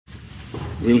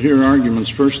We'll hear arguments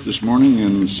first this morning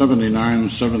in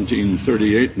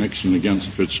 79-1738, Nixon against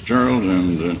Fitzgerald,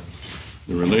 and the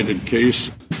related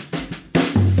case.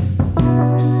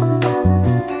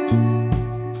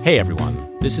 Hey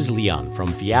everyone, this is Leon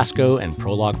from Fiasco and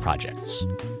Prologue Projects.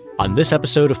 On this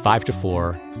episode of 5 to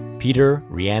 4, Peter,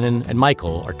 Rhiannon, and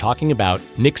Michael are talking about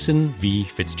Nixon v.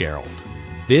 Fitzgerald.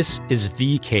 This is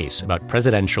the case about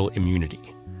presidential immunity.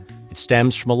 It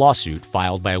stems from a lawsuit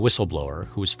filed by a whistleblower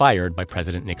who was fired by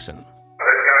President Nixon.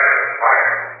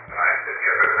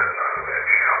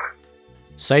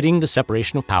 Citing the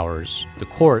separation of powers, the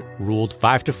court ruled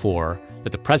 5 to 4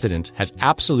 that the president has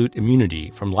absolute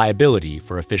immunity from liability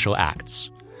for official acts.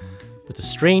 But the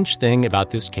strange thing about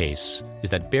this case is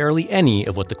that barely any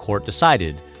of what the court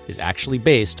decided is actually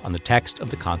based on the text of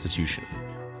the Constitution.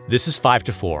 This is 5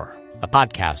 to 4, a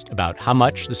podcast about how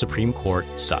much the Supreme Court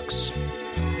sucks.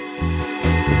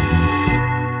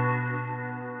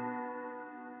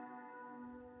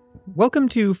 Welcome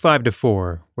to 5 to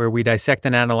 4, where we dissect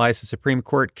and analyze the Supreme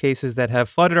Court cases that have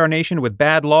flooded our nation with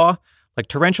bad law, like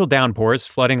torrential downpours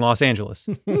flooding Los Angeles.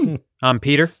 I'm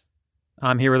Peter.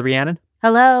 I'm here with Rhiannon.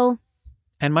 Hello.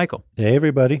 And Michael. Hey,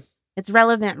 everybody. It's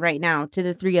relevant right now to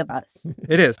the three of us.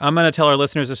 It is. I'm going to tell our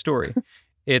listeners a story.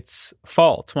 It's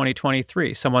fall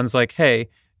 2023. Someone's like, hey,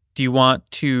 do you want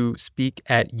to speak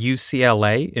at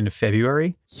UCLA in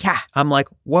February? Yeah. I'm like,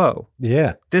 whoa.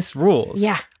 Yeah. This rules.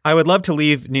 Yeah. I would love to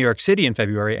leave New York City in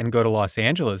February and go to Los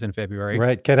Angeles in February.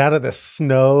 Right. Get out of the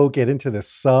snow, get into the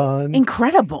sun.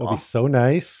 Incredible. It'll be so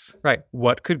nice. Right.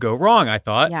 What could go wrong, I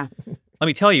thought. Yeah. Let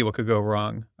me tell you what could go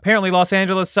wrong. Apparently, Los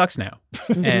Angeles sucks now.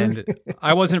 And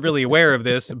I wasn't really aware of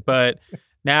this, but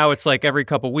now it's like every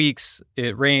couple weeks,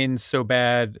 it rains so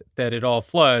bad that it all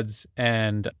floods.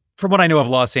 And from what I know of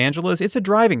Los Angeles, it's a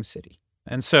driving city.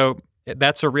 And so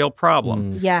that's a real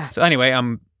problem. Yeah. So anyway,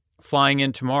 I'm flying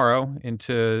in tomorrow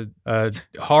into a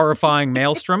horrifying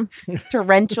maelstrom.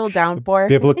 Torrential downpour.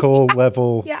 Biblical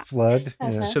level Yeah. flood.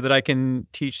 Uh-huh. Yeah. So that I can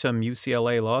teach some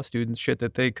UCLA law students shit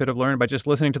that they could have learned by just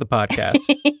listening to the podcast.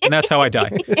 And that's how I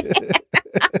die.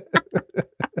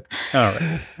 All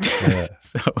right.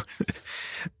 So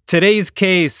today's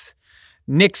case,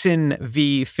 Nixon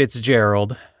v.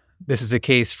 Fitzgerald. This is a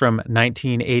case from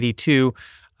 1982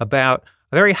 about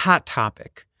a very hot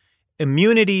topic,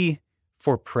 immunity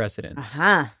for presidents.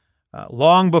 Uh-huh.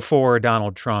 Long before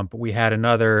Donald Trump, we had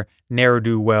another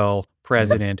ne'er-do-well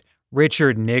president,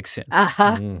 Richard Nixon.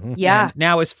 Uh-huh. Mhm. Yeah. And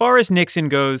now, as far as Nixon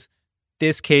goes,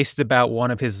 this case is about one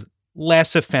of his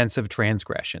less offensive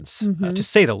transgressions, to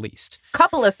say the least.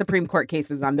 Couple of Supreme Court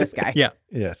cases on this guy. Yeah.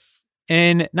 Yes.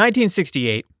 In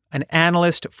 1968, an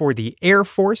analyst for the Air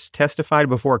Force testified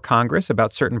before Congress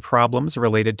about certain problems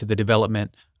related to the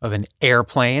development of an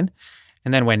airplane.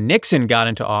 And then when Nixon got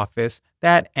into office,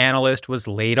 that analyst was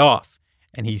laid off.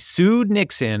 And he sued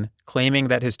Nixon, claiming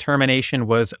that his termination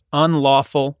was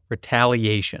unlawful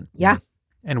retaliation. Yeah.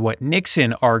 And what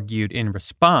Nixon argued in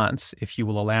response, if you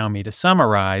will allow me to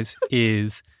summarize,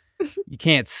 is you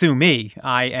can't sue me.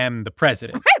 I am the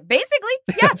president. Right. Basically.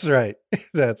 Yeah. That's right.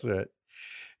 That's right.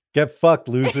 Get fucked,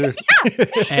 loser.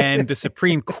 And the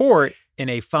Supreme Court, in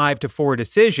a 5-4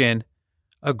 decision,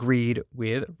 agreed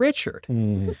with Richard.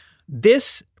 Mhm.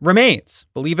 This remains,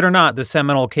 believe it or not, the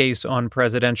seminal case on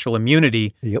presidential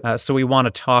immunity. Yep. So we want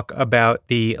to talk about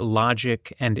the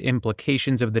logic and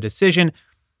implications of the decision,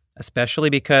 especially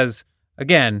because,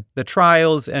 again, the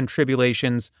trials and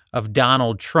tribulations of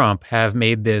Donald Trump have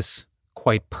made this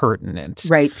quite pertinent.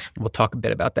 Right. We'll talk a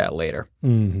bit about that later.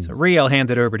 Mhm. So, Rhea, I'll hand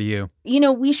it over to you. You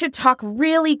know, we should talk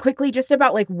really quickly just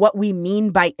about like what we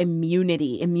mean by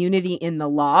immunity in the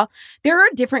law. There are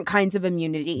different kinds of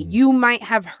immunity. You might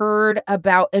have heard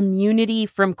about immunity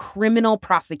from criminal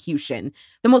prosecution.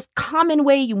 The most common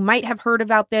way you might have heard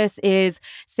about this is,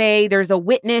 say, there's a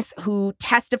witness who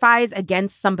testifies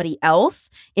against somebody else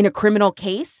in a criminal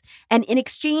case. And in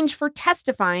exchange for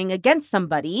testifying against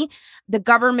somebody, the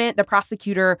government, the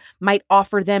prosecutor might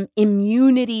offer them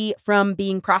immunity from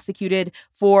being prosecuted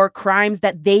for crimes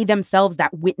that they themselves,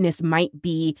 that witness, might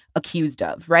be accused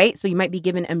of, right? So you might be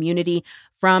given immunity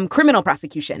from criminal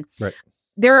prosecution. Right.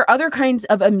 There are other kinds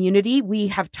of immunity. We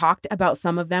have talked about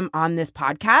some of them on this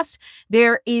podcast.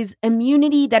 There is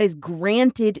immunity that is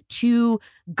granted to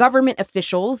government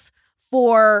officials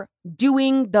for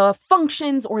doing the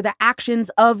functions or the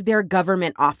actions of their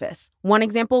government office. One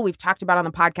example we've talked about on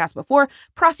the podcast before,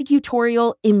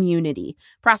 prosecutorial immunity.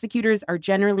 Prosecutors are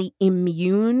generally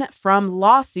immune from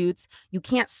lawsuits. You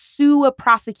can't sue a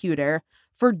prosecutor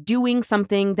for doing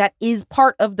something that is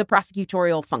part of the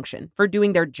prosecutorial function, for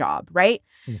doing their job, right?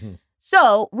 Mhm.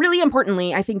 So really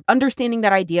importantly, I think understanding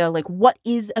that idea, like what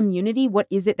is immunity? What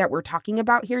is it that we're talking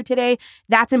about here today?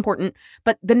 That's important.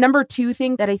 But the number two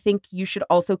thing that I think you should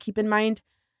also keep in mind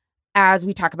as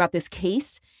we talk about this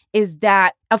case is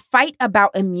that a fight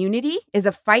about immunity is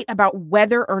a fight about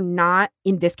whether or not,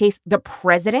 in this case, the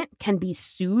president can be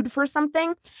sued for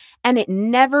something. And it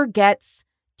never gets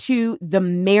to the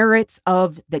merits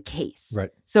of the case.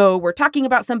 Right. So we're talking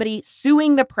about somebody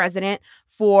suing the president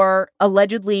for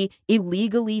allegedly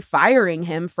illegally firing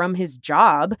him from his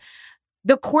job.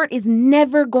 The court is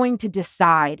never going to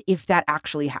decide if that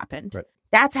actually happened. Right.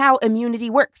 That's how immunity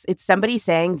works. It's somebody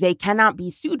saying they cannot be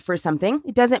sued for something.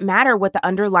 It doesn't matter what the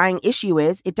underlying issue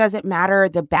is. It doesn't matter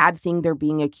the bad thing they're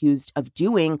being accused of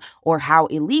doing or how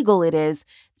illegal it is.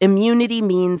 Immunity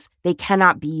means they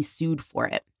cannot be sued for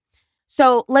it.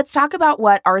 So let's talk about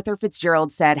what Arthur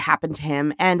Fitzgerald said happened to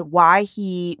him and why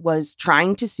he was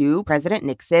trying to sue President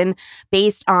Nixon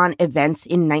based on events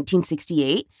in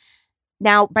 1968.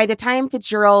 Now, by the time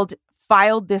Fitzgerald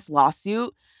filed this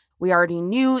lawsuit, we already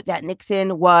knew that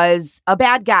Nixon was a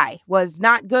bad guy, was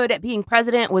not good at being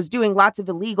president, was doing lots of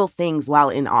illegal things while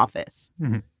in office.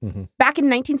 Mm-hmm. Back in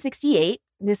 1968,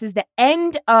 this is the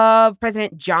end of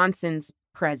President Johnson's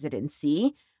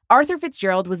presidency. Arthur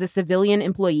Fitzgerald was a civilian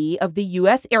employee of the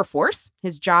U.S. Air Force.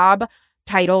 His job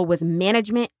title was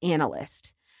management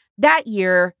analyst. That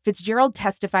year, Fitzgerald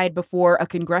testified before a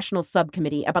congressional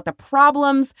subcommittee about the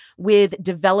problems with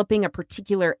developing a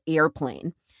particular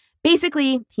airplane.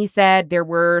 Basically, he said there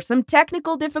were some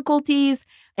technical difficulties,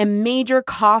 a major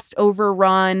cost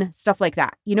overrun, stuff like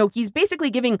that. You know, he's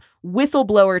basically giving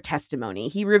whistleblower testimony.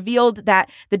 He revealed that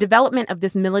the development of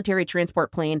this military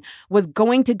transport plane was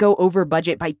going to go over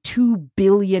budget by $2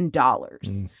 billion.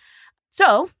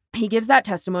 So he gives that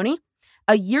testimony.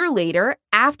 A year later,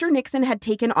 after Nixon had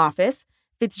taken office,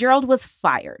 Fitzgerald was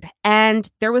fired. And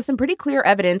there was some pretty clear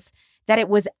evidence that it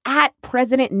was at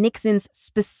President Nixon's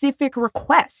specific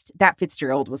request that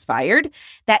Fitzgerald was fired,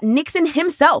 that Nixon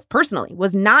himself personally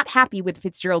was not happy with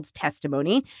Fitzgerald's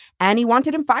testimony, and he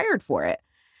wanted him fired for it.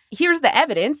 Here's the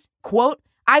evidence, quote,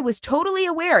 "I was totally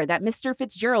aware that Mr.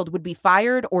 Fitzgerald would be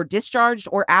fired or discharged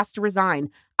or asked to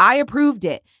resign. I approved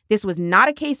it. This was not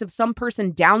a case of some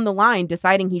person down the line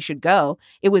deciding he should go.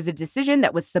 It was a decision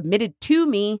that was submitted to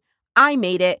me. I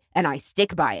made it, and I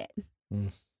stick by it."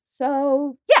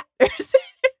 So, yeah,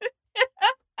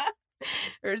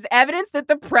 there's evidence that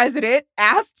the president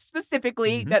asked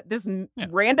specifically that this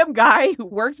random guy who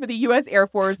works for the U.S. Air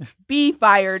Force be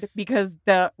fired because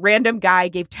the random guy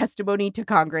gave testimony to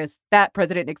Congress that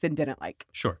President Nixon didn't like.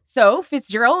 Sure. So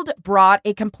Fitzgerald brought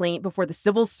a complaint before the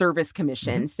Civil Service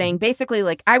Commission saying basically,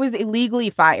 like, I was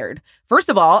illegally fired. First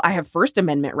of all, I have First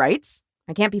Amendment rights.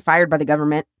 I can't be fired by the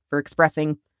government for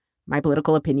expressing my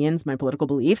political opinions, my political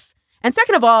beliefs. And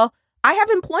second of all, I have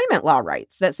employment law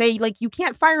rights that say, like, you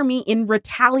can't fire me in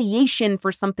retaliation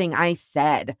for something I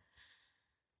said.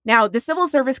 Now, the Civil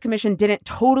Service Commission didn't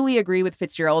totally agree with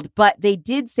Fitzgerald, but they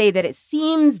did say that it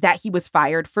seems that he was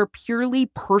fired for purely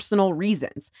personal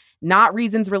reasons, not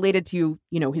reasons related to,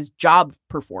 you know, his job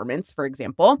performance, for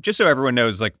example. Just so everyone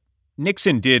knows, like,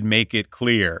 Nixon did make it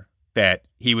clear that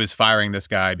he was firing this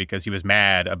guy because he was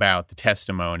mad about the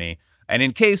testimony. And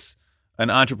in case an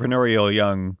entrepreneurial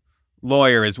young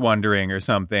lawyer is wondering or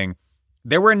something,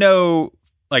 there were no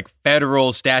like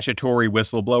federal statutory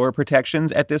whistleblower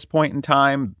protections at this point in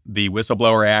time. The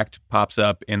Whistleblower Act pops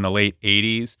up in the late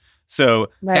 80s. So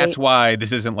that's why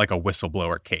this isn't like a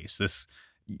whistleblower case.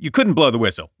 You couldn't blow the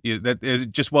whistle.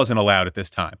 It just wasn't allowed at this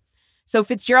time. So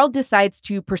Fitzgerald decides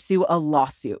to pursue a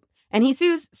lawsuit. And he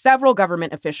sues several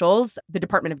government officials, the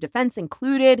Department of Defense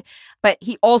included, but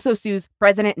he also sues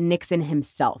President Nixon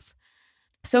himself.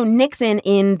 So Nixon,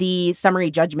 in the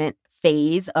summary judgment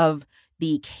phase of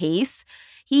the case,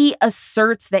 he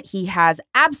asserts that he has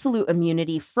absolute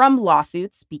immunity from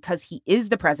lawsuits because he is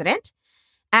the president.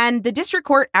 And the district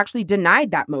court actually denied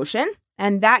that motion.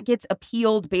 And that gets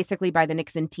appealed basically by the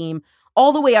Nixon team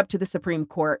all the way up to the Supreme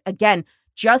Court. Again,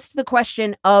 just the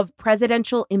question of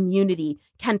presidential immunity.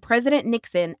 Can President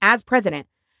Nixon, as president,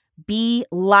 be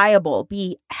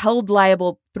held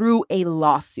liable through a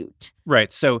lawsuit?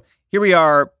 Right. So here we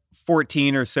are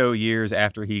 14 or so years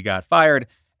after he got fired,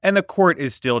 and the court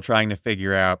is still trying to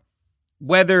figure out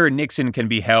whether Nixon can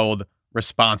be held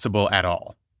responsible at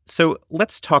all. So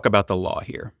let's talk about the law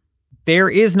here. There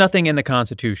is nothing in the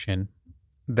Constitution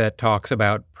that talks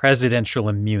about presidential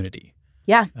immunity.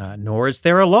 Yeah. Nor is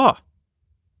there a law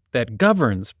that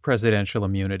governs presidential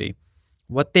immunity.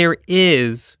 What there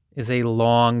is is a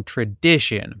long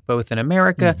tradition, both in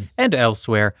America and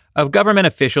elsewhere, of government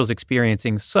officials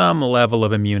experiencing some level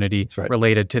of immunity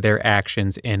related to their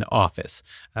actions in office.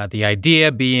 The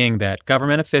idea being that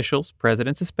government officials,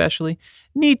 presidents especially,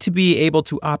 need to be able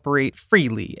to operate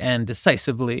freely and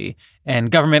decisively,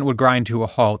 and government would grind to a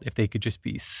halt if they could just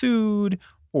be sued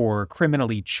or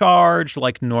criminally charged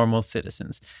like normal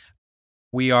citizens.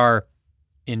 We are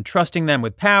entrusting them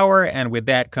with power, and with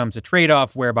that comes a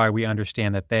trade-off whereby we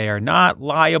understand that they are not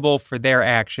liable for their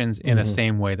actions in the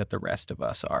same way that the rest of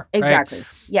us are. Exactly. Right?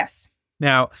 Yes.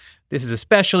 Now, this is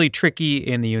especially tricky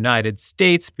in the United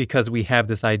States because we have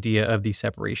this idea of the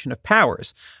separation of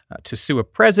powers. To sue a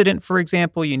president, for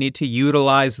example, you need to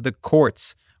utilize the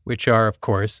courts, which are, of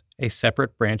course, a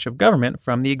separate branch of government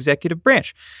from the executive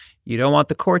branch. You don't want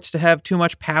the courts to have too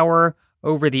much power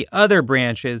over the other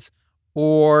branches,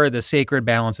 or the sacred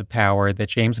balance of power that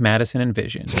James Madison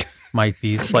envisioned might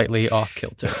be slightly off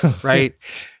kilter, right?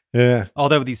 Yeah.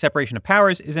 Although the separation of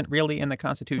powers isn't really in the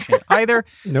Constitution either.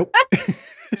 Nope.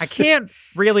 I can't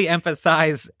really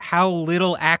emphasize how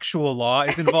little actual law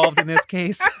is involved in this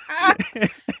case.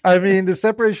 I mean, the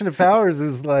separation of powers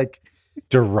is like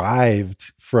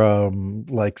derived from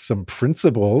like some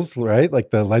principles, right?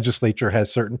 Like the legislature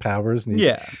has certain powers.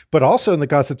 But also in the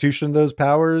Constitution, those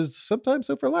powers sometimes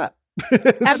overlap.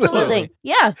 Absolutely.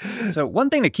 Yeah. So one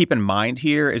thing to keep in mind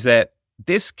here is that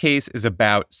this case is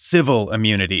about civil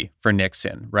immunity for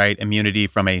Nixon, right? Immunity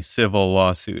from a civil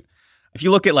lawsuit. If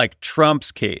you look at like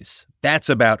Trump's case, that's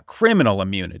about criminal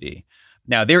immunity.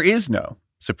 Now, there is no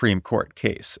Supreme Court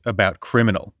case about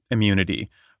criminal immunity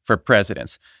for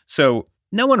presidents. So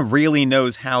no one really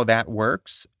knows how that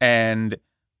works. And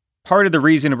part of the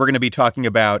reason we're going to be talking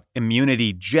about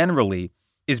immunity generally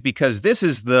is because this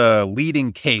is the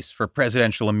leading case for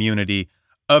presidential immunity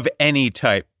of any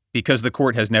type, because the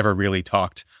court has never really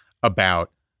talked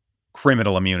about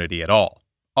criminal immunity at all.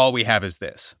 All we have is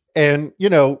this. And,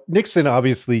 Nixon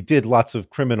obviously did lots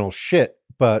of criminal shit,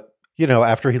 but,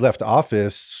 after he left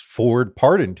office, Ford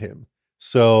pardoned him.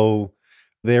 So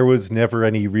there was never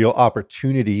any real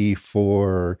opportunity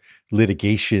for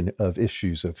litigation of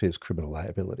issues of his criminal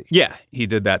liability. Yeah, he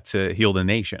did that to heal the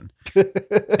nation,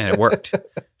 and it worked.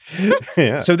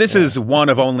 So this is one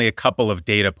of only a couple of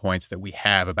data points that we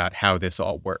have about how this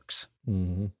all works.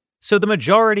 Mm-hmm. So the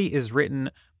majority is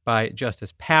written by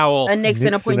Justice Powell. A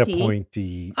Nixon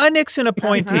appointee. A Nixon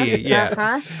appointee,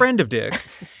 friend of Dick.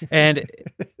 And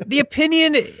the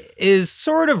opinion is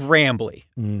sort of rambly.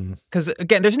 Because,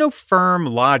 again, there's no firm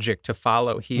logic to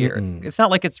follow here. It's not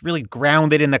like it's really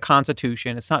grounded in the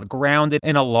Constitution. It's not grounded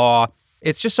in a law.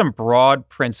 It's just some broad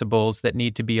principles that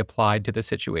need to be applied to the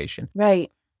situation.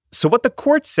 Right. So what the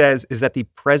court says is that the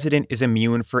president is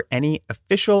immune for any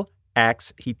official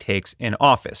acts he takes in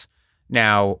office.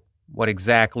 Now, what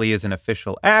exactly is an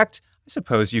official act? I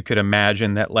suppose you could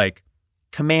imagine that, like,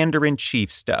 commander-in-chief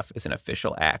stuff is an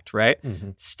official act, right?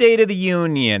 State of the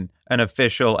Union, an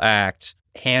official act.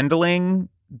 Handling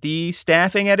the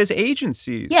staffing at his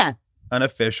agencies. Yeah. An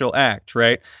official act,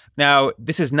 right? Now,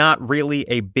 this is not really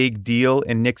a big deal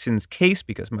in Nixon's case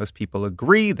because most people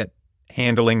agree that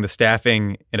handling the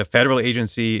staffing in a federal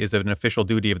agency is an official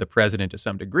duty of the president to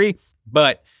some degree.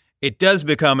 But it does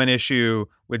become an issue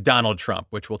with Donald Trump,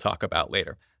 which we'll talk about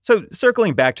later. So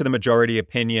circling back to the majority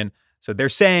opinion, so they're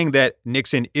saying that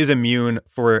Nixon is immune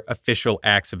for official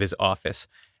acts of his office.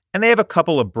 And they have a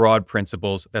couple of broad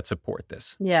principles that support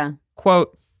this. Yeah.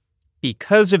 Quote,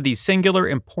 because of the singular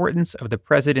importance of the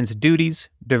president's duties,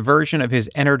 diversion of his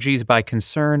energies by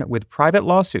concern with private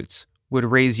lawsuits would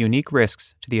raise unique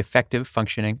risks to the effective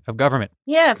functioning of government.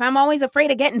 Yeah, if I'm always afraid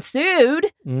of getting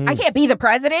sued, I can't be the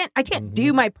president. I can't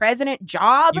do my president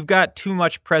job. You've got too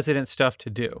much president stuff to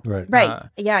do. Right.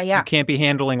 Yeah. You can't be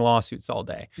handling lawsuits all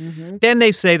day. Then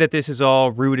they say that this is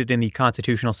all rooted in the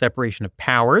constitutional separation of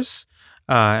powers.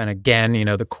 And again,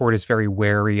 the court is very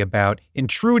wary about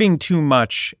intruding too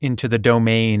much into the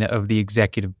domain of the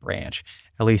executive branch,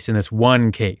 at least in this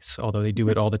one case, although they do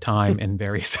it all the time in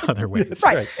various other ways. That's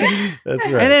right.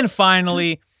 And then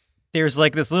finally, there's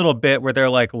like this little bit where they're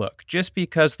like, look, just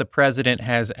because the president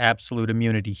has absolute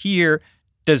immunity here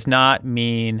does not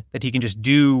mean that he can just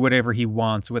do whatever he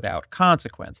wants without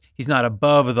consequence. He's not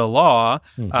above the law.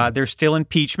 There's still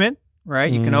impeachment,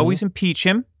 right? You can always impeach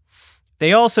him.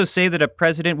 They also say that a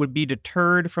president would be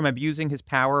deterred from abusing his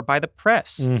power by the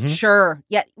press. Sure.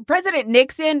 Yeah. President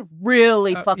Nixon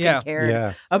really fucking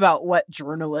cared about what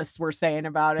journalists were saying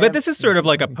about him. But this is sort of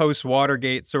like a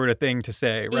post-Watergate sort of thing to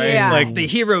say, right? Yeah. Like the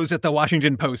heroes at the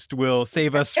Washington Post will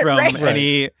save us from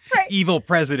any evil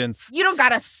presidents. You don't got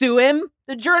to sue him.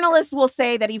 The journalists will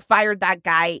say that he fired that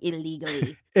guy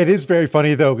illegally. It is very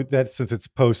funny, though, that since it's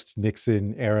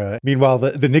post-Nixon era, meanwhile,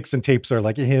 the Nixon tapes are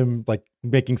like him like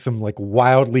making some like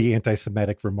wildly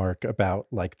anti-Semitic remark about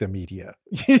like the media.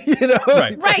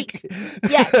 Right. Right.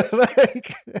 Yeah.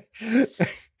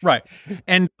 Right.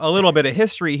 And a little bit of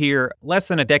history here. Less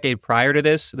than a decade prior to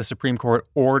this, the Supreme Court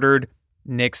ordered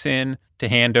Nixon to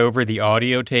hand over the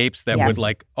audio tapes that would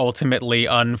like ultimately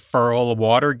unfurl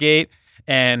Watergate.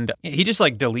 And he just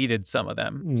like deleted some of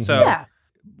them. Mm-hmm. So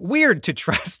weird to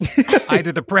trust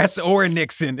either the press or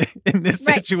Nixon in this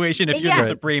situation if you're the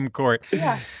Supreme Court.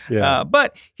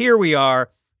 But here we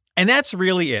are. And that's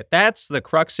really it. That's the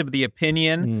crux of the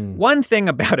opinion. One thing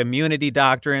about immunity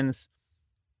doctrines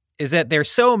is that they're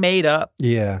so made up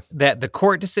that the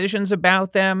court decisions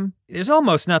about them, there's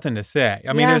almost nothing to say.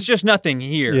 I mean, there's just nothing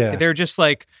here. Yeah. They're just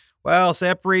like, well,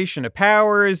 separation of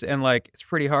powers, and like it's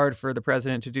pretty hard for the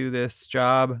president to do this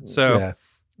job. So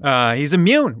he's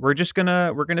immune. We're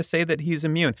gonna say that he's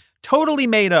immune. Totally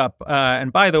made up.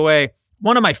 And by the way,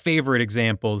 one of my favorite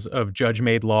examples of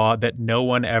judge-made law that no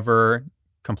one ever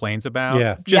complains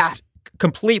about. Just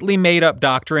completely made up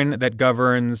doctrine that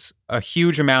governs a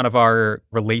huge amount of our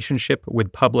relationship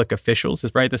with public officials,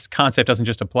 is right. This concept doesn't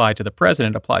just apply to the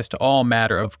president, it applies to all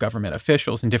matter of government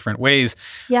officials in different ways.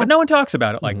 But no one talks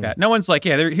about it like that. No one's like,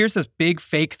 here's this big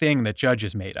fake thing that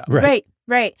judges made up. Right.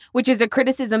 Which is a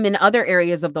criticism in other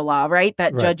areas of the law, right?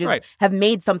 That judges have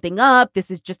made something up.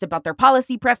 This is just about their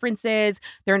policy preferences.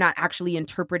 They're not actually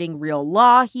interpreting real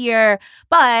law here.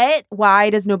 But why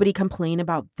does nobody complain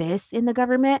about this in the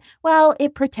government? Well,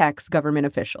 it protects government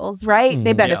officials, right?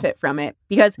 They benefit from it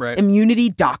because immunity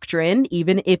doctrine,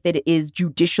 even if it is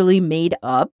judicially made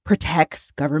up,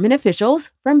 protects government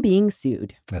officials from being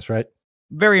sued. That's right.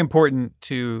 Very important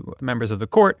to members of the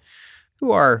court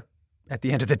who are, at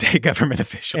the end of the day, government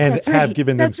officials. And have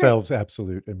given themselves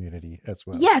absolute immunity as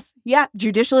well. Yes. Yeah.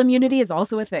 Judicial immunity is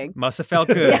also a thing. Must have felt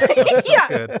good.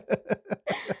 Good.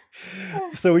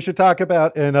 So we should talk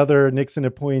about another Nixon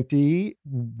appointee,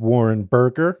 Warren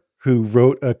Burger, who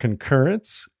wrote a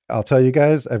concurrence. I'll tell you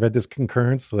guys, I read this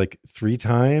concurrence like 3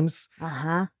 times.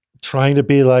 Trying to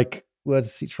be like,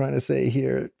 what's he trying to say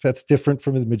here? That's different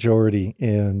from the majority.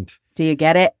 And do you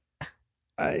get it?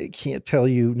 I can't tell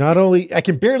you. Not only, I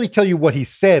can barely tell you what he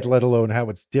said, let alone how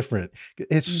it's different.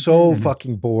 It's so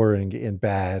fucking boring and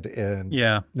bad and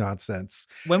nonsense.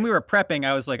 When we were prepping,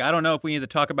 I was like, I don't know if we need to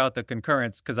talk about the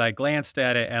concurrence because I glanced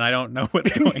at it and I don't know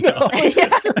what's going on.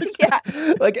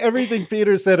 Like everything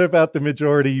Peter said about the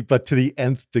majority, but to the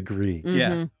nth degree.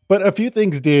 But a few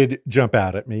things did jump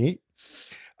out at me.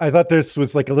 I thought this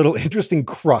was like a little interesting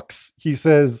crux. He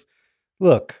says,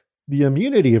 look, the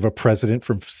immunity of a president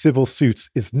from civil suits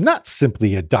is not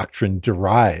simply a doctrine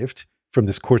derived from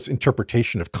this court's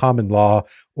interpretation of common law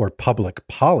or public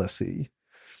policy.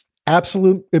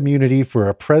 Absolute immunity for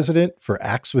a president for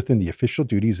acts within the official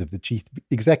duties of the chief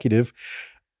executive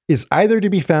is either to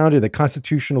be found in the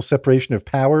constitutional separation of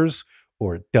powers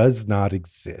or it does not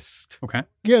exist. Okay.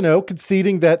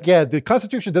 Conceding that, the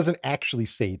Constitution doesn't actually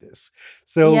say this.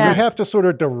 So we have to sort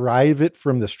of derive it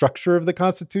from the structure of the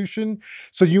Constitution.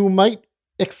 So you might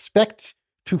expect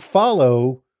to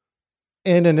follow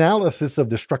an analysis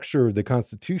of the structure of the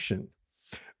Constitution.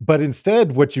 But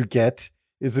instead, what you get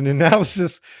is an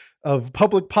analysis of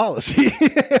public policy.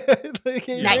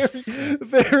 Nice. Very,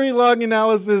 very long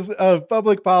analysis of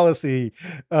public policy,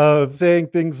 of saying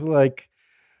things like,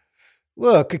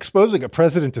 look, exposing a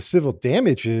president to civil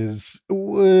damages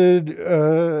would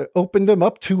open them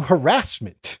up to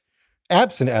harassment.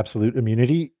 Absent absolute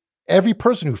immunity, every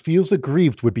person who feels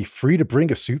aggrieved would be free to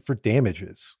bring a suit for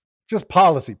damages. Just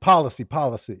policy.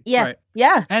 Yeah. Right.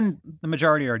 Yeah. And the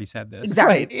majority already said this.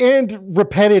 Exactly. Right. And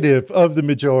repetitive of the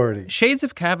majority. Shades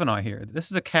of Kavanaugh here.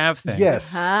 This is a Cav thing.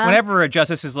 Yes. Whenever a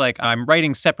justice is like, I'm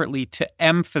writing separately to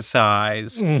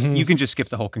emphasize, you can just skip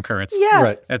the whole concurrence. Yeah.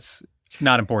 Right. That's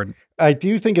not important. I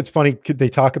do think it's funny. They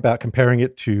talk about comparing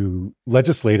it to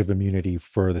legislative immunity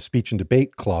for the speech and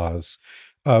debate clause,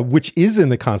 which is in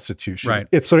the Constitution. Right.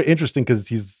 It's sort of interesting because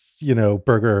he's,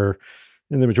 Berger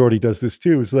and the majority does this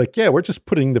too. It's like, we're just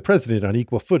putting the president on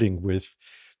equal footing with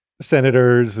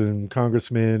senators and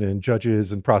congressmen and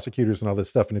judges and prosecutors and all this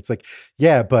stuff. And it's like,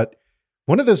 but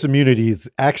one of those immunities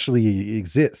actually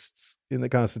exists in the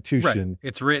Constitution. Right.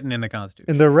 It's written in the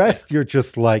Constitution. And the rest, you're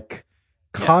just like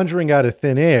conjuring out of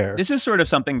thin air. This is sort of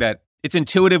something that it's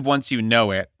intuitive once you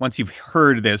know it, once you've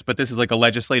heard this, but this is like a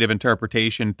legislative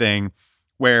interpretation thing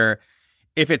where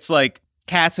if it's like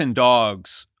cats and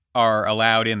dogs are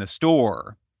allowed in the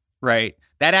store, right?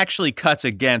 That actually cuts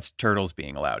against turtles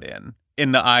being allowed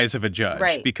in the eyes of a judge,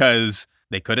 right? Because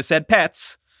they could have said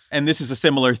pets, And this is a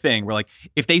similar thing where, like,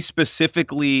 if they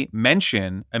specifically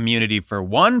mention immunity for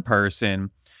one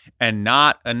person and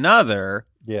not another,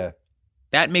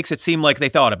 that makes it seem like they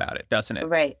thought about it, doesn't it?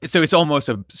 Right. So it's almost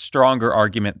a stronger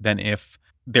argument than if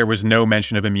there was no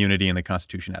mention of immunity in the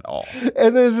Constitution at all.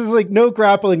 And there's just like no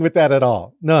grappling with that at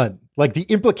all. None. Like the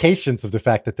implications of the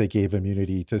fact that they gave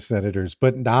immunity to senators,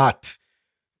 but not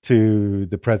to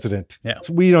the president. Yeah.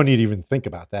 So we don't need to even think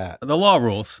about that. The law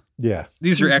rules. Yeah.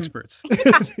 These are experts.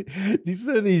 These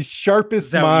are the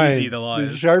sharpest That's how minds, easy the law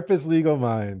is. sharpest legal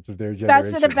minds of their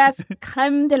generation. Best of the best,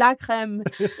 creme de la creme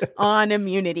on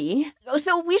immunity.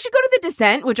 So we should go to the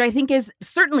dissent, which I think is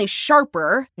certainly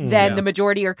sharper than the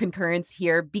majority or concurrence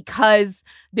here, because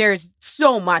there's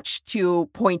so much to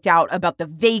point out about the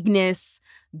vagueness,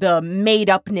 the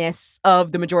made-upness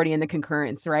of the majority and the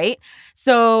concurrence, right?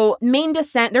 So main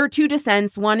dissent, there are two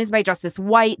dissents. One is by Justice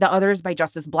White. The other is by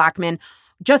Justice Blackmun.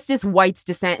 Justice White's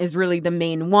dissent is really the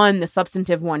main one, the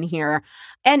substantive one here.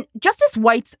 And Justice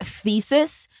White's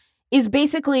thesis is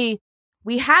basically,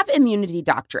 we have immunity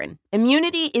doctrine.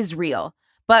 Immunity is real.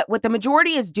 But what the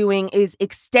majority is doing is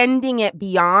extending it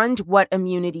beyond what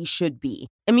immunity should be.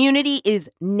 Immunity is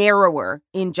narrower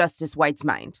in Justice White's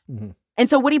mind. Mm-hmm. And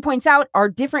so what he points out are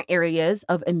different areas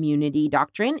of immunity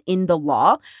doctrine in the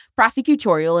law.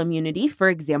 Prosecutorial immunity, for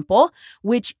example,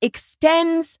 which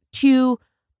extends to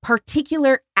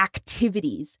particular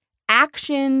activities,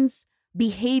 actions,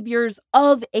 behaviors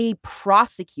of a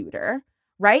prosecutor,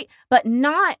 right? But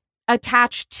not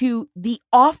attached to the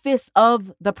office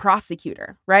of the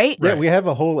prosecutor, right? Yeah, we have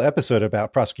a whole episode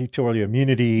about prosecutorial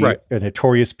immunity, a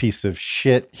notorious piece of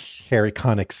shit, Harry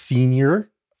Connick Sr.,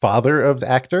 father of the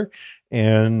actor.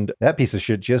 And that piece of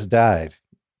shit just died.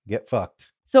 Get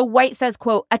fucked. So White says,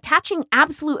 quote, attaching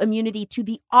absolute immunity to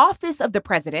the office of the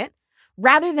president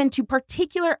rather than to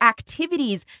particular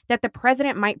activities that the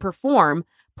president might perform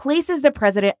places the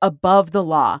president above the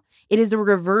law. It is a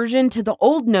reversion to the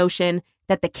old notion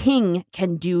that the king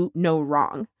can do no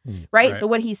wrong, right? So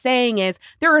what he's saying is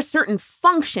there are certain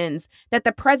functions that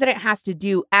the president has to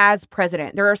do as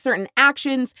president. There are certain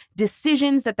actions,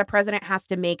 decisions that the president has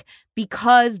to make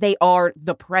because they are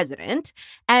the president.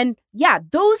 And yeah,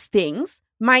 those things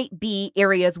might be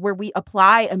areas where we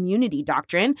apply immunity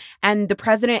doctrine and the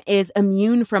president is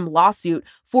immune from lawsuit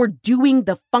for doing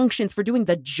the functions, for doing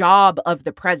the job of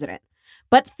the president.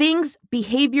 But things,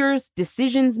 behaviors,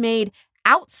 decisions made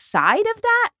outside of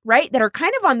that, right, that are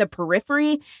kind of on the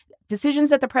periphery, decisions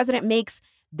that the president makes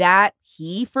that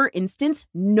he, for instance,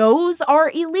 knows are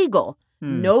illegal,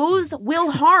 knows will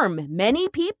harm many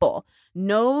people,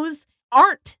 knows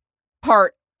aren't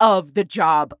part of the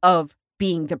job of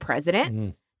being the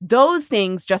president. Those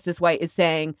things, Justice White is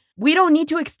saying, we don't need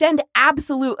to extend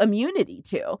absolute immunity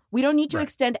to. We don't need to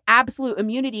extend absolute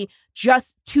immunity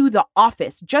just to the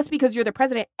office. Just because you're the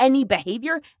president, any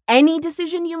behavior, any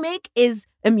decision you make is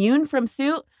immune from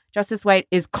suit. Justice White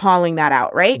is calling that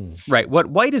out, right? Right. What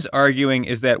White is arguing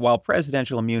is that while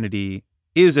presidential immunity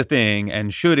is a thing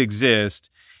and should exist,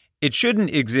 it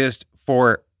shouldn't exist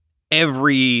for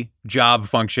every job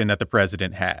function that the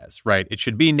president has, right? It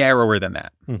should be narrower than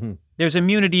that. There's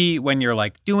immunity when you're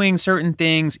like doing certain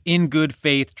things in good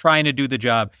faith, trying to do the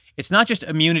job. It's not just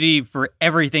immunity for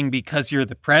everything because you're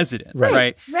the president,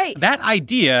 right? That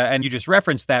idea, and you just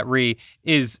referenced that, Ree,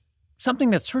 is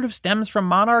something that sort of stems from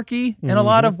monarchy in a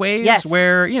lot of ways,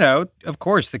 where, you know, of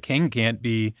course, the king can't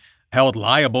be held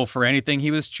liable for anything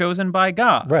he was chosen by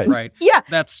God, right? Yeah.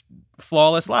 That's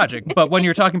flawless logic. But when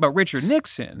you're talking about Richard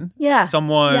Nixon,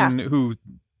 someone who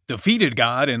defeated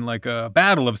God in like a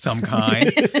battle of some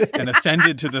kind and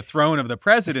ascended to the throne of the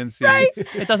presidency,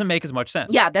 it doesn't make as much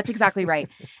sense. Yeah, that's exactly right.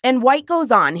 And White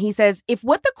goes on. He says, if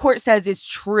what the court says is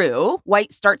true,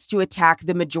 White starts to attack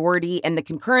the majority and the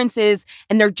concurrences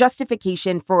and their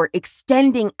justification for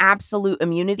extending absolute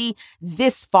immunity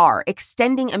this far,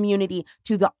 extending immunity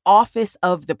to the office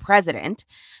of the president.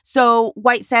 So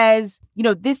White says, you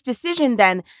know, this decision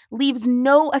then leaves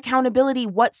no accountability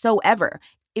whatsoever.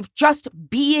 If just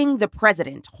being the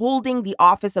president, holding the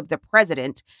office of the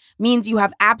president means you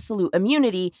have absolute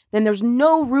immunity, then there's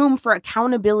no room for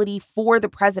accountability for the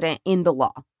president in the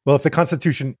law. Well, if the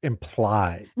Constitution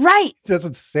implies. Right. It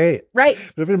doesn't say it. Right.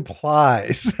 But if it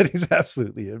implies that he's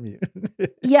absolutely immune.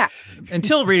 Yeah.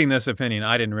 Until reading this opinion,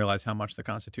 I didn't realize how much the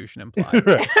Constitution implied.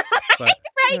 But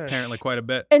apparently quite a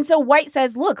bit. And so White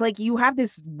says, look, like you have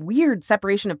this weird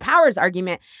separation of powers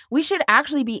argument. We should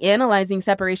actually be analyzing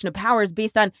separation of powers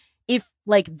based on if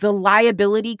like the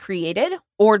liability created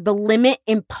or the limit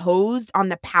imposed on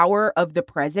the power of the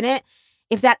president,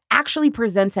 if that actually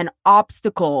presents an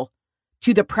obstacle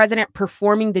to the president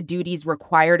performing the duties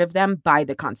required of them by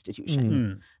the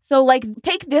Constitution. So, like,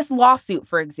 take this lawsuit,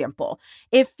 for example.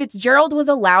 If Fitzgerald was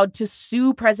allowed to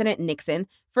sue President Nixon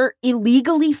for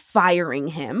illegally firing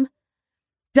him,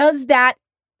 does that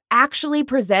actually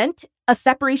present a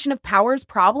separation of powers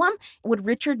problem? Would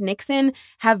Richard Nixon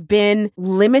have been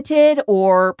limited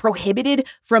or prohibited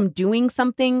from doing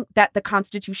something that the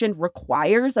Constitution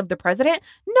requires of the president?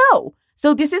 No.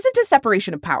 So this isn't a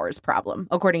separation of powers problem,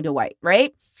 according to White,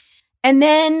 right? And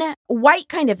then White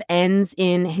kind of ends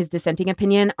in his dissenting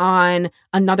opinion on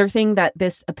another thing that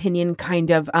this opinion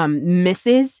kind of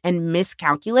misses and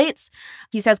miscalculates.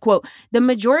 He says, quote, "The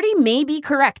majority may be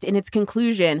correct in its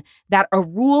conclusion that a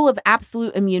rule of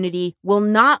absolute immunity will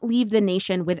not leave the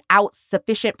nation without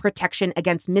sufficient protection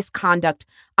against misconduct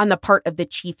on the part of the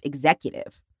chief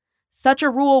executive. Such a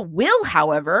rule will,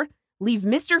 however, leave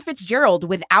Mr. Fitzgerald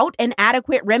without an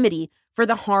adequate remedy for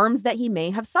the harms that he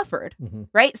may have suffered,"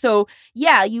 right? So,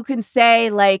 yeah, you can say,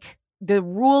 like, the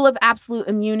rule of absolute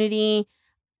immunity,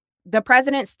 the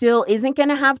president still isn't going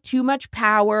to have too much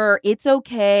power. It's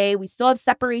okay. We still have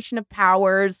separation of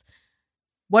powers.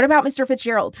 What about Mr.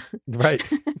 Fitzgerald? Right.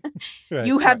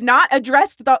 You have not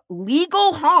addressed the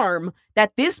legal harm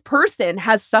that this person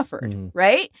has suffered,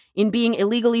 right, in being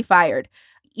illegally fired.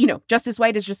 You know, Justice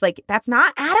White is just like, that's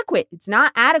not adequate. It's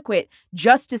not adequate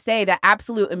just to say that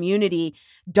absolute immunity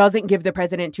doesn't give the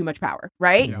president too much power,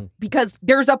 right? Yeah. Because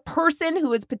there's a person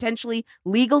who is potentially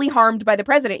legally harmed by the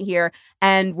president here,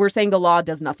 and we're saying the law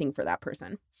does nothing for that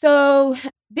person. So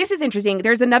this is interesting.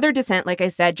 There's another dissent, like I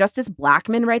said. Justice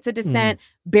Blackmun writes a dissent,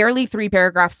 barely 3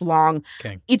 paragraphs long.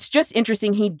 Okay. It's just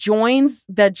interesting. He joins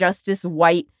the Justice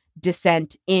White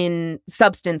dissent in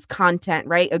substance, content,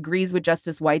 right? Agrees with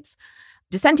Justice White's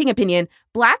dissenting opinion.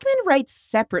 Blackmun writes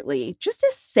separately just to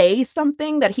say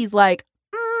something that he's like,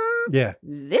 this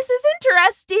is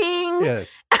interesting. Yeah.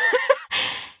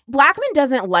 Blackmun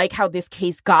doesn't like how this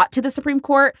case got to the Supreme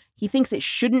Court. He thinks it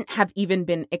shouldn't have even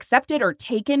been accepted or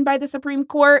taken by the Supreme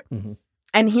Court.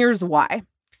 And here's why.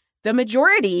 The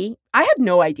majority, I had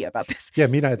no idea about this. Yeah,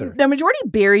 me neither. The majority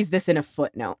buries this in a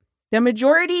footnote. The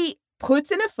majority puts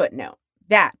in a footnote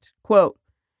that, quote,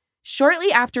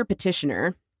 shortly after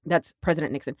petitioner, that's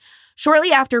President Nixon,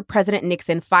 shortly after President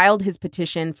Nixon filed his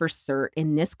petition for cert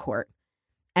in this court,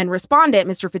 and respondent,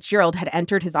 Mr. Fitzgerald, had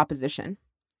entered his opposition,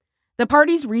 the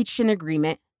parties reached an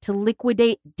agreement to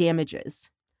liquidate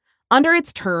damages. Under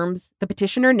its terms, the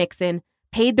petitioner Nixon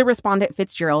paid the respondent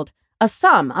Fitzgerald a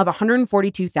sum of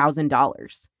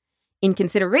 $142,000. In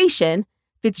consideration,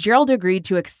 Fitzgerald agreed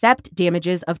to accept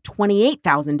damages of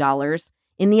 $28,000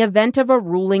 in the event of a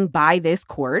ruling by this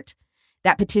court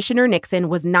that petitioner Nixon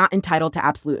was not entitled to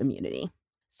absolute immunity.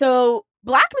 So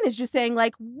Blackmun is just saying,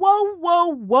 like, whoa.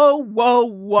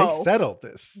 They settled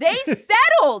this. They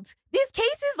settled. This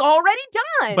case is already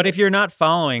done. But if you're not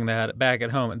following that back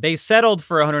at home, they settled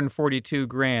for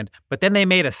 $142,000, but then they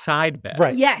made a side bet.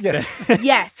 Right. Yes.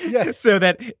 So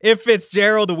that if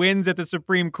Fitzgerald wins at the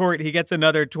Supreme Court, he gets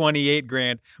another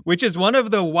 $28,000, which is one of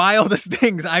the wildest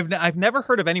things. I've never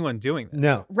heard of anyone doing this.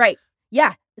 No. Right.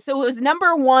 Yeah. So it was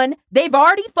number one. They've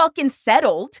already fucking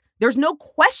settled. There's no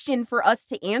question for us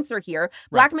to answer here.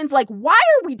 Right. Blackmun's like, why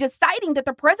are we deciding that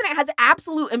the president has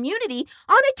absolute immunity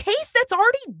on a case that's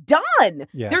already done?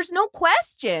 Yeah. There's no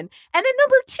question. And then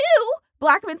number 2,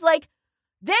 Blackmun's like,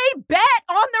 they bet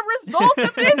on the result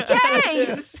of this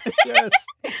case. Yes.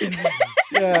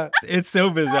 Yeah. It's so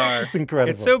bizarre. It's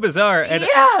incredible. It's so bizarre. And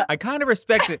I kind of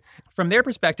respect it. From their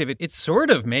perspective, it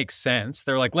sort of makes sense.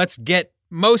 They're like, let's get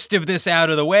most of this out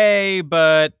of the way,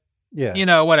 but you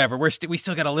know, whatever. We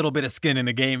still got a little bit of skin in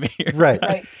the game here.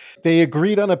 Right. They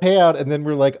agreed on a payout, and then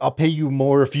we're like, I'll pay you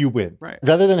more if you win. Right.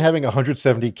 Rather than having a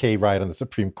 $170K ride on the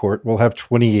Supreme Court, we'll have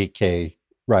 $28K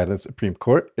ride on the Supreme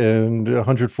Court, and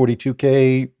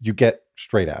 $142K you get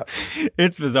straight out.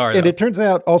 It's bizarre. And it turns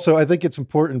out also, I think it's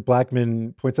important,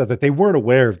 Blackmun points out that they weren't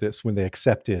aware of this when they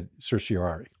accepted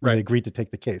certiorari, when they agreed to take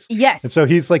the case. Yes. And so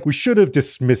he's like, we should have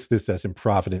dismissed this as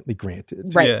improvidently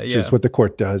granted. Right. Which is what the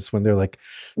court does when they're like,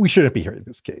 we shouldn't be hearing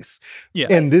this case. Yeah.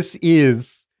 And this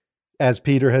is, as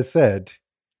Peter has said,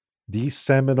 the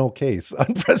seminal case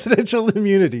on presidential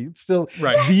immunity. It's still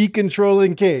the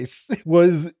controlling case.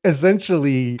 Was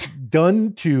essentially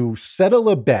done to settle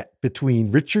a bet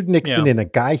between Richard Nixon and a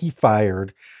guy he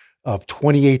fired of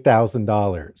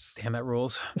 $28,000. Damn, that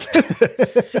rules.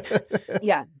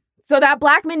 Yeah. So that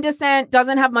Blackmun dissent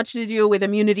doesn't have much to do with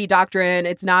immunity doctrine.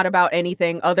 It's not about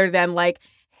anything other than like,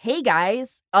 hey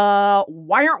guys,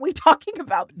 why aren't we talking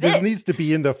about this? This needs to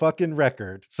be in the fucking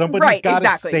record. Somebody's got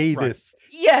to say this.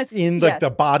 Yes. In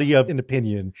the body of an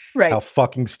opinion, right. How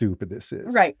fucking stupid this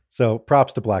is. Right. So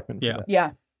props to Blackmun for that.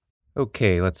 Yeah.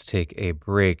 Okay, let's take a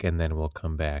break and then we'll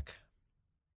come back.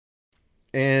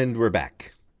 And we're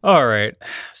back. All right.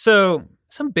 So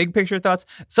some big picture thoughts.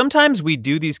 Sometimes we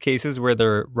do these cases where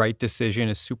the right decision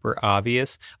is super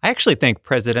obvious. I actually think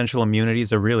presidential immunity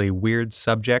is a really weird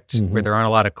subject where there aren't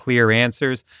a lot of clear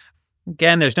answers.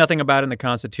 Again, there's nothing about it in the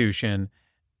Constitution.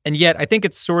 And yet I think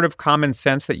it's sort of common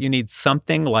sense that you need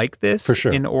something like this for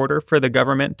sure. in order for the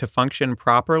government to function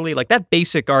properly. Like that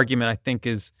basic argument, I think,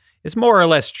 is more or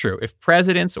less true. If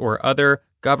presidents or other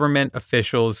government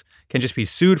officials can just be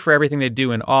sued for everything they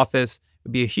do in office, it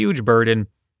would be a huge burden,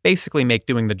 basically make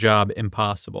doing the job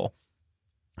impossible.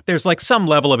 There's like some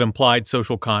level of implied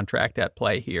social contract at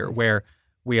play here where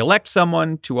we elect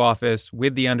someone to office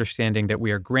with the understanding that we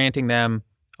are granting them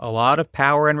a lot of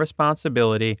power and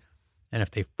responsibility. And if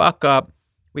they fuck up,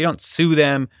 we don't sue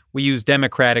them. We use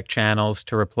democratic channels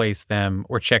to replace them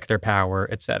or check their power,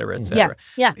 et cetera, et cetera.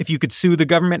 Yeah. If you could sue the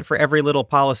government for every little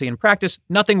policy and practice,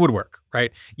 nothing would work,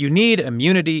 right? You need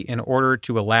immunity in order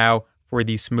to allow for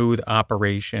the smooth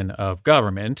operation of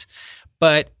government.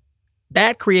 But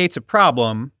that creates a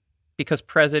problem because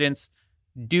presidents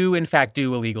do, in fact,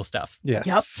 do illegal stuff.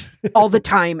 Yes. Yep. All the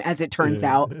time, as it turns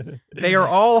out. They are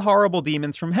all horrible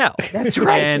demons from hell. That's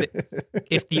right. And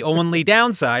if the only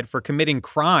downside for committing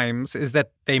crimes is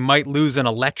that they might lose an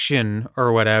election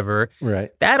or whatever,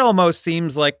 right, that almost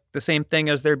seems like the same thing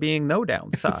as there being no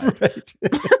downside.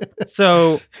 Right.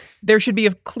 So there should be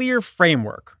a clear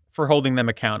framework for holding them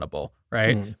accountable,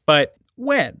 right? But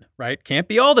when, right? Can't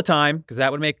be all the time because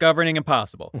that would make governing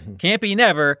impossible. Can't be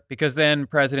never because then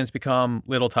presidents become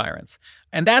little tyrants.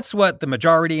 And that's what the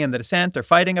majority and the dissent are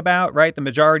fighting about, right? The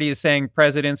majority is saying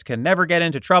presidents can never get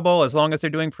into trouble as long as they're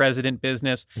doing president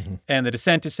business. And the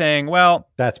dissent is saying, well,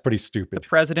 that's pretty stupid. The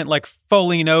president like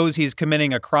fully knows he's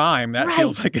committing a crime. That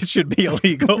feels like it should be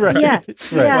illegal. Right. Yeah.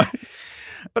 Right. Yeah.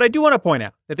 But I do want to point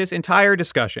out that this entire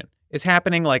discussion is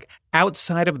happening like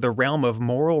outside of the realm of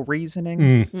moral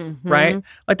reasoning, right?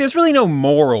 Like there's really no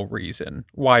moral reason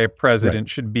why a president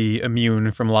should be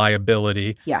immune from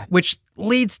liability, which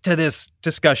leads to this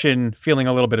discussion feeling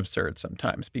a little bit absurd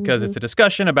sometimes because it's a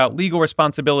discussion about legal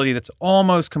responsibility that's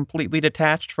almost completely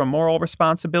detached from moral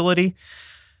responsibility,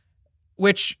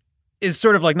 which is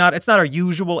sort of like it's not our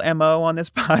usual MO on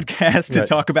this podcast to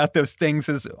talk about those things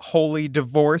as wholly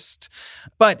divorced.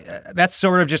 But that's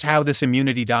sort of just how this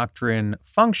immunity doctrine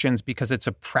functions because it's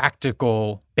a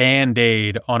practical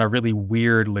Band-Aid on a really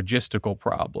weird logistical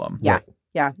problem. Yeah. Right.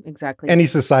 Yeah, exactly. Any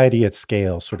society at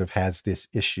scale sort of has this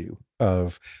issue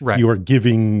of you are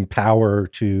giving power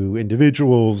to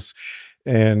individuals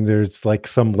and there's like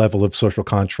some level of social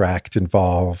contract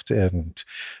involved. And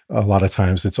a lot of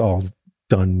times it's all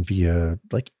done via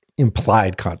like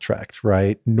implied contract,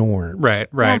 right? Norms. Right.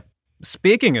 Yeah.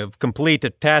 Speaking of complete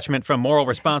detachment from moral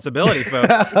responsibility,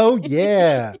 folks. Oh,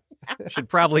 yeah. Should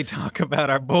probably talk about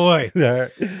our boy,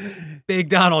 Big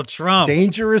Donald Trump.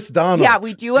 Dangerous Donald. Yeah,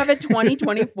 we do have a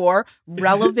 2024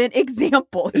 relevant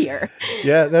example here.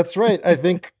 Yeah, that's right. I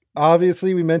think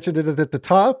obviously we mentioned it at the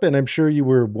top, and I'm sure you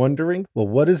were wondering, well,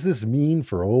 what does this mean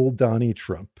for old Donnie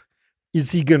Trump?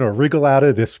 Is he going to wriggle out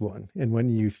of this one? And when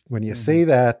you say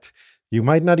that, you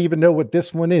might not even know what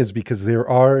this one is because there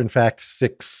are, in fact,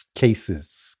 6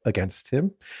 cases against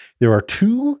him. There are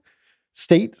 2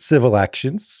 state civil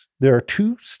actions. There are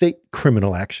 2 state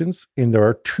criminal actions, and there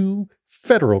are 2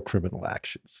 federal criminal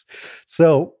actions.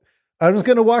 So I'm just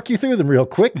going to walk you through them real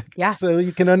quick so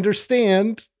you can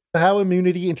understand how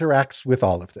immunity interacts with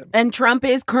all of them. And Trump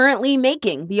is currently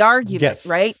making the argument,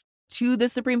 right? To the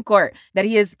Supreme Court that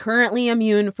he is currently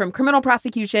immune from criminal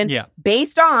prosecution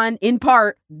based on, in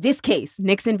part, this case,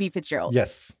 Nixon v. Fitzgerald.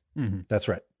 Yes, that's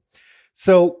right.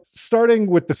 So starting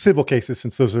with the civil cases,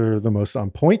 since those are the most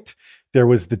on point, there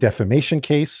was the defamation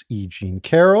case, E. Jean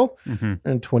Carroll,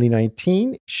 in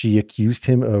 2019. She accused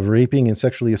him of raping and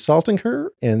sexually assaulting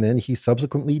her, and then he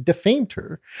subsequently defamed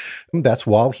her. That's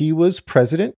while he was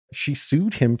president. She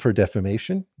sued him for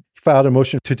defamation. He filed a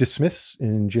motion to dismiss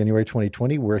in January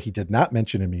 2020, where he did not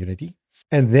mention immunity.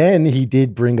 And then he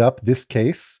did bring up this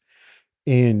case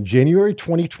in January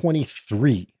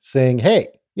 2023, saying, hey,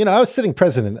 I was sitting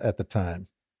president at the time.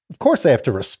 Of course, I have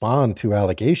to respond to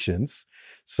allegations.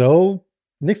 So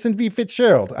Nixon v.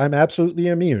 Fitzgerald, I'm absolutely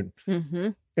immune.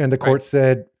 And the court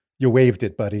said, You waived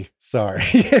it, buddy. Sorry.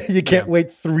 You can't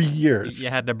wait 3 years.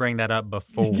 You had to bring that up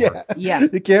before. Yeah.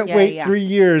 You can't wait yeah. 3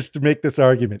 years to make this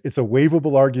argument. It's a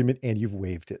waivable argument, and you've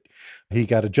waived it. He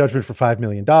got a judgment for $5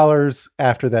 million.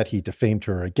 After that, he defamed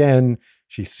her again.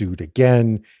 She sued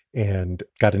again and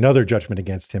got another judgment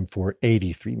against him for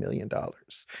 $83 million.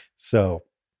 So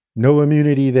no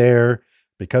immunity there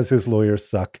because his lawyers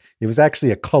suck. It was actually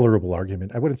a colorable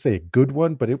argument. I wouldn't say a good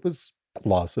one, but it was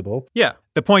plausible. Yeah.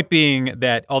 The point being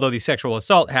that although the sexual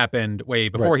assault happened way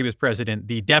before he was president,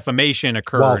 the defamation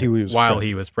occurred while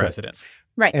he was president.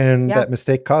 Right. And that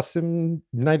mistake cost him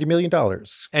 $90 million.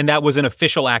 And that was an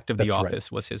official act of the That's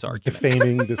office, was his argument.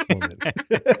 Defaming this woman.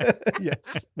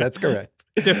 Yes, that's correct.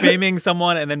 Defaming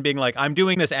someone and then being like, I'm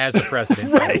doing this as the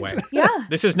president, by the way. Yeah.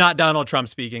 This is not Donald Trump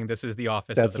speaking. This is the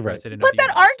office of the president. But of the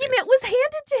that United argument States. was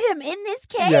handed to him in this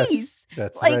case. Yes,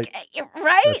 that's right.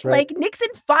 That's right. Like Nixon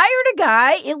fired a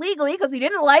guy illegally because he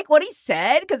didn't like what he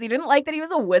said, because he didn't like that he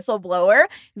was a whistleblower,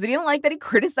 because he didn't like that he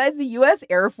criticized the U.S.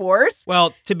 Air Force.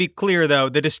 Well, to be clear, though,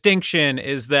 the distinction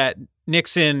is that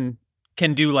Nixon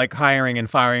can do like hiring and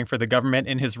firing for the government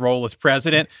in his role as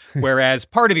president, whereas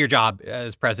part of your job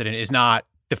as president is not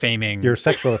defaming your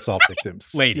sexual assault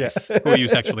victims. Ladies who you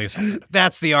sexually assaulted.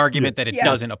 That's the argument that it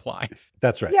doesn't apply.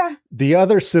 That's right. Yeah. The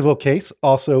other civil case,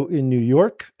 also in New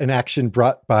York, an action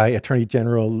brought by Attorney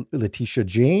General Letitia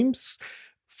James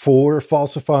for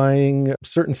falsifying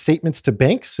certain statements to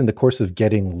banks in the course of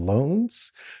getting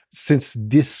loans. Since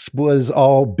this was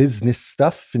all business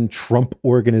stuff and Trump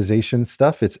organization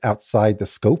stuff, it's outside the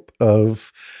scope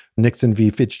of Nixon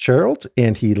v. Fitzgerald,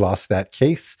 and he lost that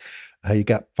case. He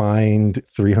got fined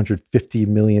 $350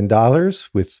 million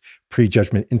with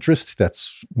prejudgment interest.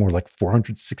 That's more like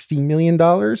 $460 million.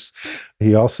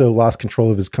 He also lost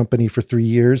control of his company for 3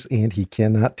 years, and he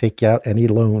cannot take out any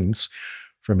loans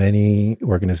from any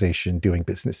organization doing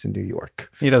business in New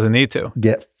York. He doesn't need to.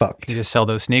 Get fucked. He just sell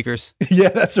those sneakers. Yeah,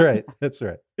 that's right. That's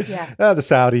right. Yeah. The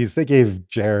Saudis, they gave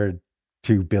Jared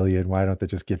 $2 billion. Why don't they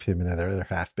just give him another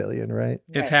 $500 million, right?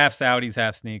 It's half Saudis,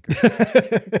 half sneakers.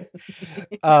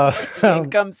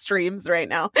 Income streams right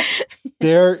now.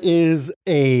 There is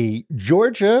a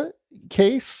Georgia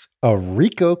case, a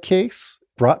RICO case,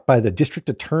 brought by the district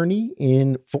attorney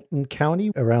in Fulton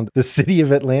County around the city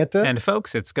of Atlanta. And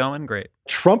folks, it's going great.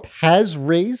 Trump has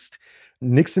raised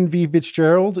Nixon v.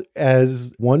 Fitzgerald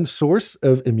as one source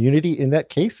of immunity in that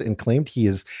case and claimed he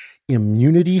is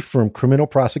immunity from criminal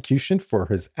prosecution for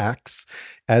his acts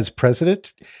as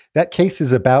president. That case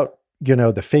is about,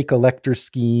 the fake elector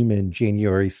scheme in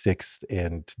January 6th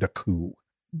and the coup.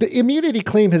 The immunity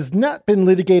claim has not been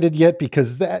litigated yet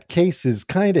because that case has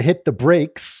kind of hit the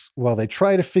brakes while they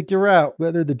try to figure out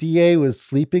whether the DA was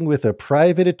sleeping with a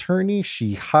private attorney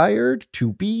she hired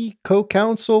to be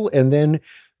co-counsel and then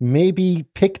maybe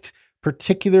picked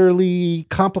particularly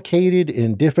complicated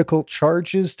and difficult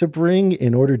charges to bring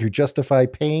in order to justify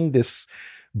paying this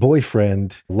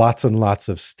boyfriend lots and lots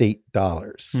of state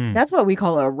dollars. That's what we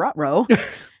call a ruh-roh.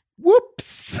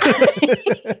 Whoops.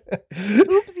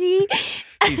 Oopsie.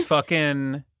 These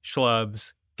fucking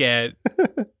schlubs get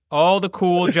all the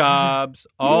cool jobs,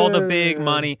 all the big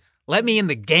money. Let me in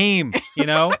the game,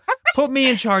 Put me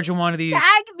in charge of one of these.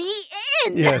 Tag me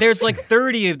in. Yes. There's like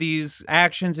 30 of these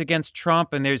actions against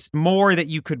Trump, and there's more that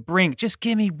you could bring. Just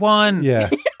give me one. Yeah.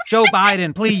 Joe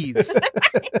Biden, please.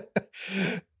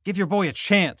 Give your boy a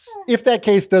chance. If that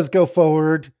case does go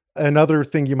forward, another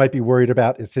thing you might be worried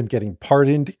about is him getting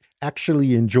pardoned.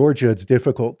 Actually, in Georgia, it's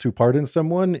difficult to pardon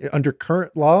someone. Under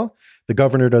current law, the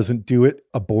governor doesn't do it.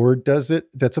 A board does it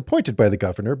that's appointed by the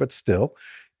governor, but still.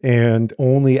 And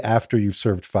only after you've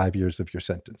served 5 years of your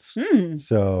sentence.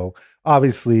 So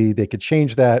obviously they could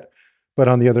change that. But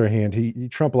on the other hand,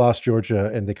 Trump lost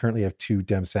Georgia and they currently have 2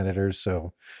 Dem senators.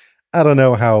 So I don't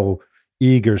know how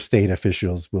eager state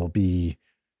officials will be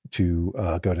to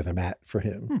go to the mat for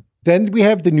him. Then we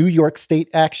have the New York State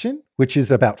action, which is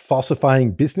about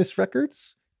falsifying business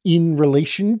records in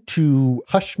relation to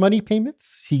hush money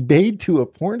payments he made to a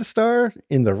porn star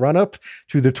in the run-up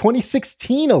to the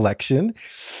 2016 election.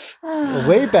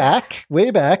 way back.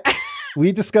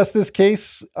 We discussed this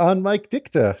case on Mike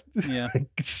Dicta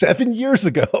 7 years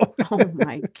ago. Oh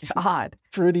my God.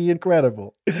 Pretty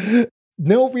incredible.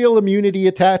 No real immunity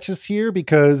attaches here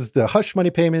because the hush money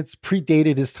payments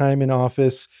predated his time in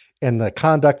office, and the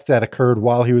conduct that occurred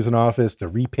while he was in office, the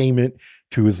repayment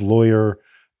to his lawyer,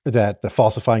 that the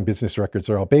falsifying business records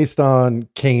are all based on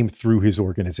came through his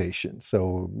organization.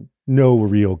 So no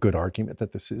real good argument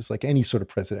that this is like any sort of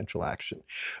presidential action.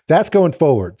 That's going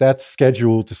forward. That's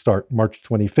scheduled to start March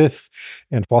 25th.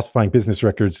 And falsifying business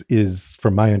records is,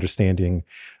 from my understanding,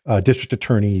 district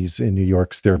attorneys in New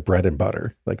York's their bread and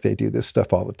butter. Like they do this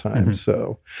stuff all the time. Mm-hmm.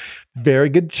 So very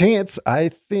good chance, I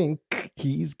think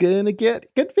he's going to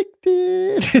get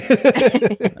convicted.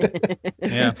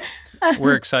 Yeah.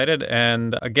 We're excited.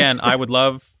 And again, I would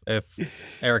love if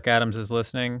Eric Adams is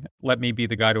listening, let me be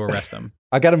the guy to arrest him.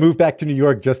 I got to move back to New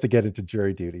York just to get into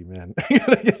jury duty, man.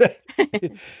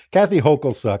 Kathy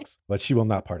Hochul sucks, but she will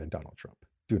not pardon Donald Trump.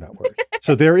 Do not worry.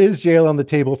 So there is jail on the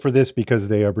table for this because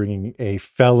they are bringing a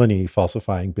felony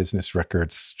falsifying business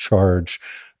records charge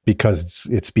because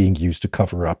it's being used to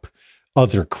cover up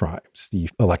other crimes, the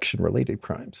election-related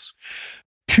crimes.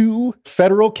 2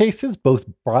 federal cases, both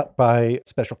brought by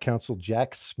special counsel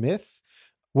Jack Smith.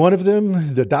 One of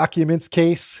them, the documents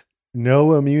case,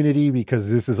 no immunity because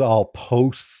this is all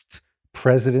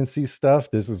post-presidency stuff.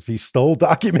 He stole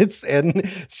documents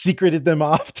and secreted them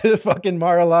off to fucking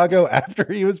Mar-a-Lago after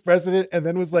he was president and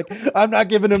then was like, I'm not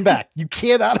giving them back. You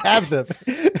cannot have them.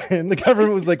 And the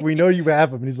government was like, we know you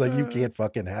have them. And he's like, you can't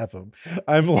fucking have them.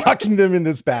 I'm locking them in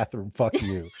this bathroom. Fuck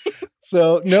you.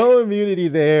 So no immunity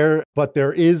there, but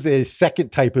there is a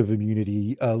second type of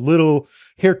immunity, a little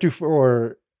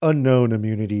heretofore unknown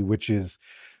immunity, which is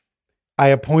I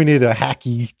appointed a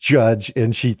hacky judge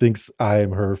and she thinks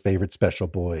I'm her favorite special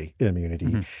boy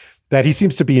immunity that he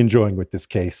seems to be enjoying with this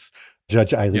case.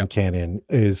 Judge Eileen Cannon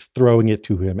is throwing it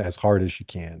to him as hard as she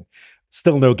can.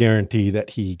 Still no guarantee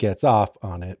that he gets off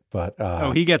on it, but...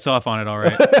 he gets off on it, all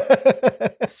right.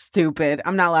 Stupid.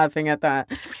 I'm not laughing at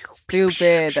that.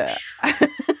 Stupid.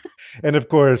 And of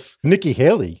course, Nikki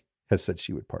Haley has said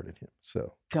she would pardon him.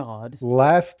 So, God.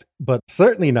 Last, but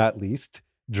certainly not least,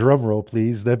 drum roll,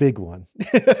 please, the big one.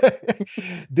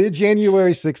 The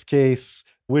January 6th case,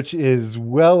 which is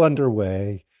well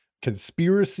underway,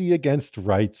 conspiracy against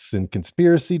rights and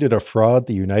conspiracy to defraud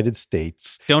the United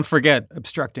States. Don't forget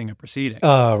obstructing a proceeding.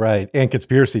 Right. And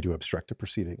conspiracy to obstruct a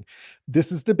proceeding.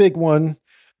 This is the big one.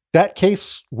 That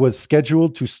case was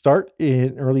scheduled to start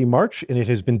in early March, and it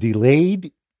has been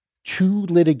delayed to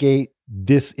litigate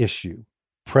this issue,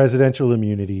 presidential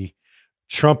immunity.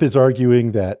 Trump is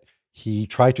arguing that he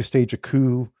tried to stage a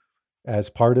coup as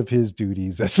part of his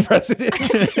duties as president.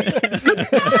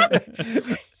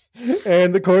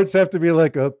 And the courts have to be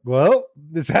like, oh, well,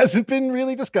 this hasn't been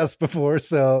really discussed before,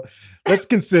 so let's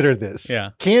consider this.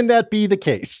 Yeah. Can that be the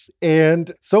case?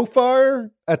 And so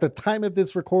far, at the time of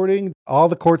this recording, all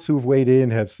the courts who've weighed in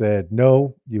have said,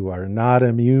 no, you are not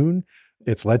immune.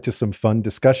 It's led to some fun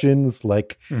discussions,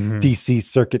 like DC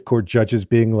Circuit Court judges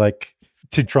being like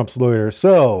to Trump's lawyer,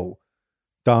 so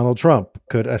Donald Trump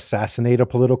could assassinate a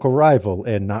political rival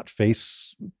and not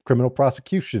face criminal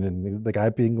prosecution. And the guy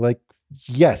being like,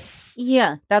 yes.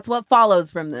 Yeah, that's what follows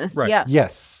from this. Right. Yeah.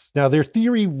 Yes. Now, their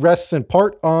theory rests in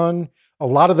part on a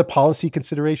lot of the policy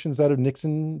considerations out of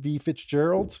Nixon v.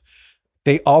 Fitzgerald.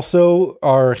 They also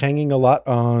are hanging a lot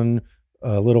on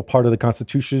a little part of the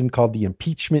Constitution called the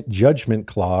Impeachment Judgment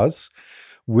Clause,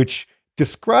 which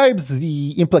describes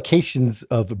the implications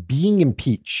of being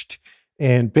impeached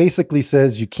and basically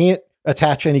says you can't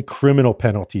attach any criminal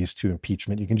penalties to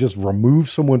impeachment. You can just remove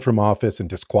someone from office and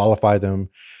disqualify them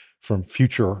from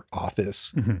future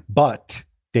office, but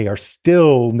they are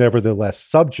still nevertheless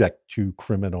subject to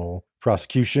criminal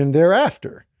prosecution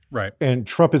thereafter. Right. And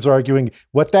Trump is arguing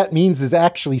what that means is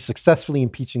actually successfully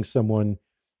impeaching someone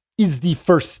is the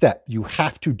first step. You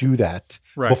have to do that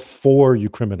before you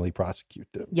criminally prosecute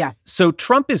them. Yeah. So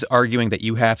Trump is arguing that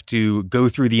you have to go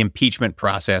through the impeachment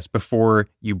process before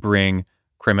you bring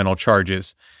criminal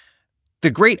charges. The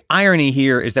great irony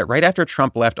here is that right after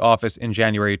Trump left office in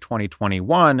January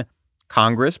 2021,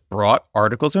 Congress brought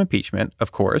articles of impeachment,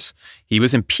 of course. He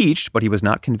was impeached, but he was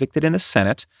not convicted in the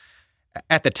Senate.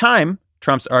 At the time,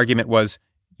 Trump's argument was,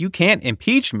 you can't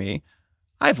impeach me.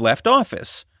 I've left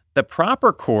office. The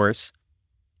proper course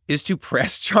is to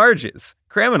press charges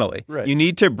criminally. Right. You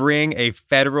need to bring a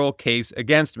federal case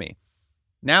against me.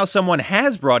 Now someone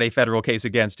has brought a federal case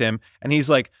against him, and he's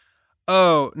like,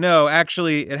 oh, no,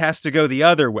 actually, it has to go the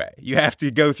other way. You have to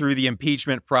go through the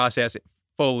impeachment process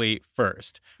fully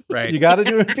first, right? You got to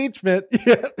do impeachment,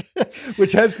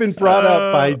 which has been brought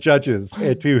up by judges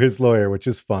to his lawyer, which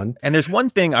is fun. And there's one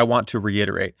thing I want to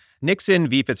reiterate. Nixon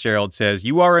v. Fitzgerald says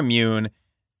you are immune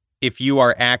if you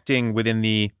are acting within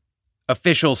the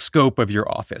official scope of your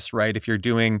office, right? If you're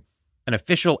doing an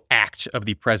official act of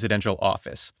the presidential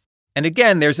office. And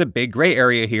again, there's a big gray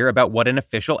area here about what an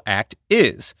official act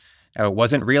is. Now, it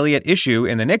wasn't really at issue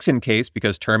in the Nixon case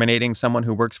because terminating someone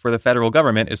who works for the federal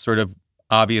government is sort of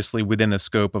obviously within the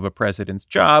scope of a president's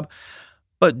job.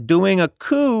 But doing a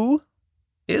coup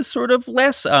is sort of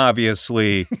less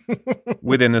obviously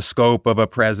within the scope of a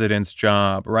president's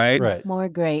job, right? Right. More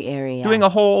gray area. Doing a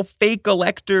whole fake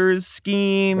electors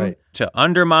scheme to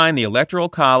undermine the Electoral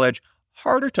College,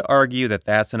 harder to argue that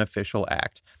that's an official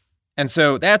act. And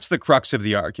so that's the crux of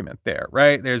the argument there,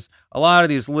 right? There's a lot of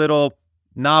these little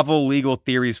novel legal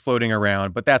theories floating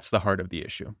around, but that's the heart of the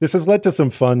issue. This has led to some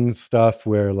fun stuff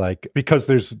where, like, because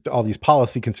there's all these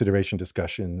policy consideration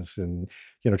discussions and,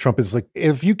 Trump is like,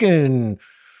 if you can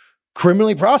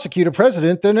criminally prosecute a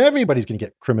president, then everybody's going to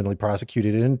get criminally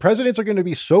prosecuted. And presidents are going to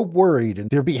be so worried and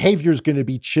their behavior is going to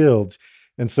be chilled.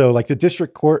 And so, like, the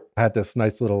district court had this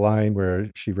nice little line where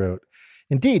she wrote,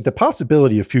 indeed, the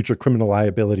possibility of future criminal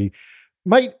liability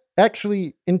might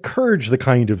actually encourage the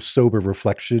kind of sober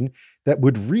reflection that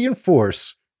would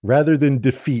reinforce rather than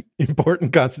defeat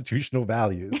important constitutional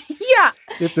values. Yeah.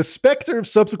 If the specter of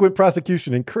subsequent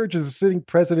prosecution encourages a sitting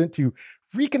president to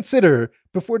reconsider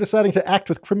before deciding to act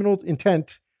with criminal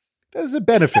intent, that is a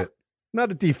benefit,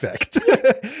 not a defect.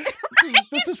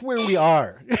 This is where we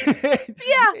are.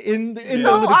 Yeah. in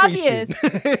so the litigation.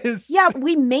 Obvious. Yeah,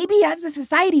 we maybe as a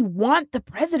society want the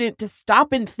president to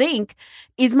stop and think,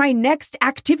 is my next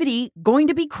activity going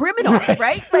to be criminal,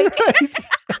 right? Like,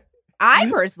 I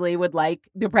personally would like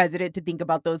the president to think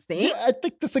about those things. Yeah, I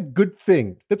think that's a good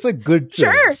thing. That's a good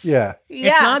thing. Sure. Yeah.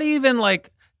 It's not even like,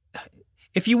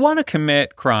 if you want to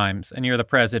commit crimes and you're the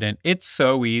president, it's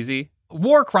so easy.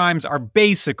 War crimes are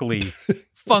basically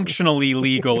functionally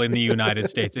legal in the United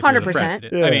States if you're the 100%.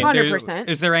 president. Yeah. I mean, 100%.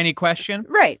 Is there any question?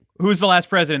 Right. Who's the last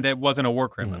president that wasn't a war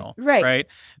criminal? Right.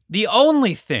 The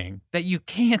only thing that you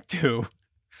can't do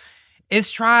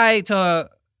is try to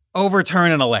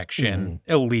overturn an election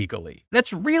illegally.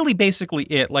 That's really basically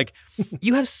it. Like,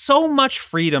 you have so much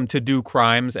freedom to do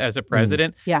crimes as a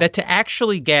president that to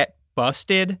actually get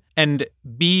busted and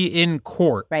be in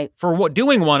court for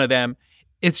doing one of them,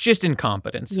 it's just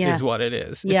incompetence is what it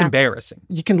is. It's embarrassing.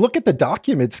 You can look at the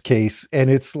documents case and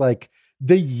it's like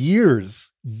the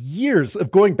years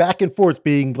of going back and forth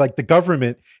being like the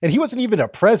government, and he wasn't even a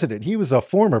president. He was a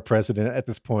former president at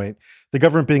this point. The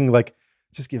government being like,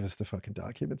 just give us the fucking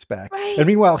documents back. Right. And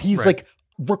meanwhile, he's like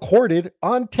recorded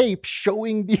on tape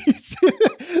showing these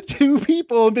two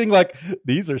people and being like,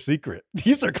 these are secret.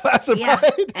 These are classified.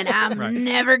 Yeah. And I'm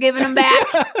never giving them back.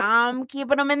 I'm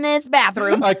keeping them in this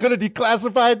bathroom. I could have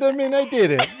declassified them and I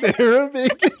didn't. They're a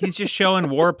big... He's just showing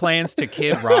war plans to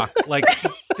Kid Rock. Like,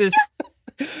 this...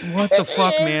 What the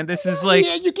fuck, man? This is like...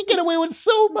 Yeah, you can get away with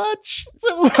so much.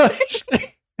 So much.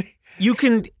 You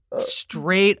can...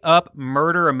 straight up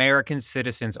murder American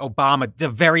citizens. Obama, the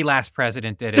very last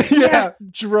president, did it. Yeah,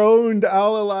 droned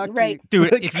Alalaki. Right.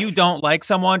 Dude, if you don't like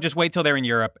someone, just wait till they're in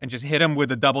Europe and just hit them with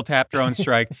a double tap drone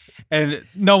strike and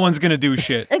no one's going to do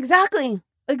shit. Exactly.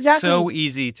 So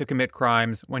easy to commit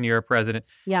crimes when you're a president.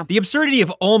 Yeah. The absurdity of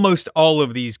almost all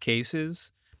of these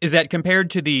cases is that compared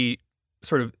to the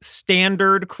sort of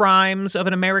standard crimes of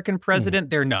an American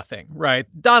president, they're nothing, right?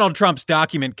 Donald Trump's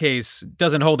document case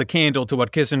doesn't hold a candle to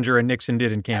what Kissinger and Nixon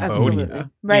did in Cambodia. Absolutely.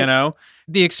 Right. You know?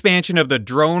 The expansion of the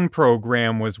drone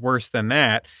program was worse than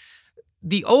that.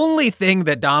 The only thing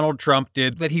that Donald Trump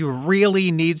did that he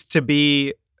really needs to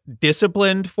be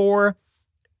disciplined for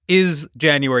is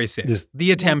January 6th,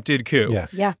 the attempted coup.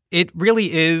 Yeah. It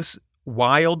really is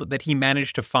wild that he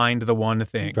managed to find the one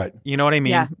thing. Right. You know what I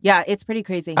mean? Yeah, it's pretty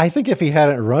crazy. I think if he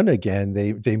hadn't run again,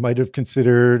 they might have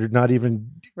considered not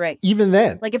even even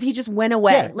then. Like if he just went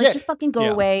away, just fucking go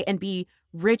away and be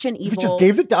rich and evil. If he just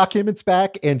gave the documents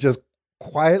back and just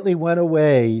quietly went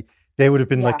away, they would have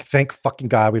been like, thank fucking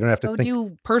God, we don't have to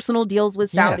do personal deals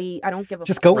with Saudi. I don't give a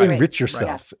just fuck. go enrich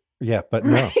yourself. Yeah, but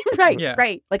no.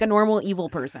 Right. Like a normal evil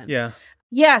person. Yeah.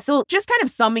 Yeah, so just kind of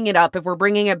summing it up, if we're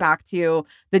bringing it back to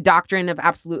the doctrine of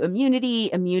absolute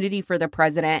immunity for the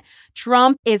president,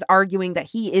 Trump is arguing that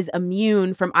he is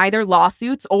immune from either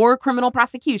lawsuits or criminal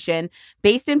prosecution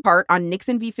based in part on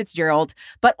Nixon v. Fitzgerald,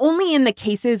 but only in the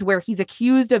cases where he's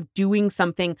accused of doing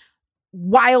something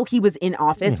while he was in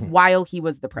office, while he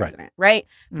was the president, right?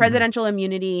 Presidential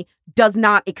immunity does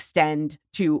not extend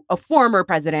to a former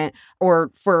president or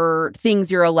for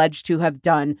things you're alleged to have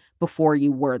done before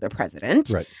you were the president.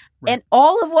 Right. And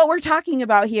all of what we're talking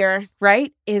about here,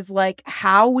 right, is like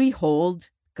how we hold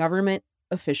government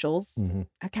officials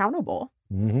accountable.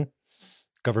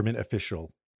 Government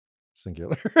official.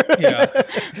 Singular.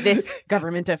 This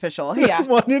government official. This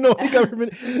one and only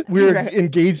government. We're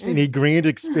engaged in a grand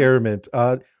experiment.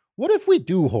 What what if we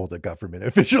do hold a government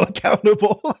official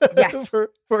accountable Yes.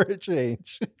 for a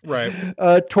change? Right.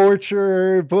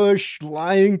 Torture, Bush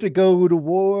lying to go to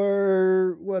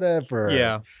war, whatever.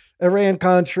 Yeah.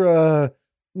 Iran-Contra,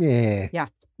 yeah.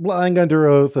 Lying under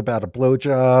oath about a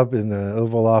blowjob in the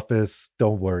Oval Office,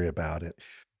 don't worry about it.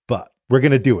 But we're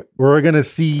going to do it. We're going to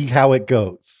see how it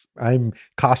goes. I'm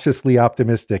cautiously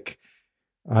optimistic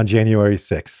on January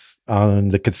 6th on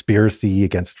the conspiracy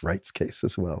against rights case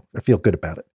as well. I feel good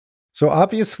about it. So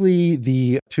obviously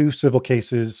the 2 civil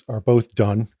cases are both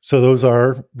done. So those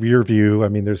are rear view. I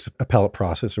mean, there's appellate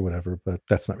process or whatever, but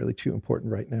that's not really too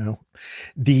important right now.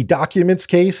 The documents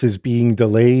case is being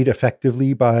delayed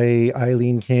effectively by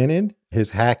Eileen Cannon, his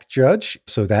hack judge.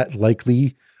 So that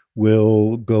likely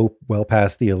will go well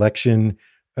past the election,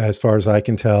 as far as I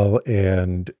can tell.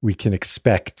 And we can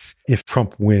expect, if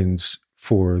Trump wins,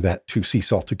 for that to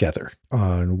cease altogether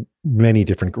on many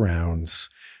different grounds,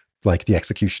 like the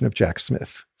execution of Jack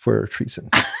Smith for treason,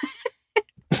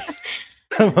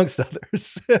 amongst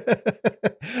others.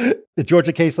 The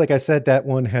Georgia case, like I said, that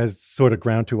one has sort of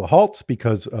ground to a halt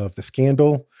because of the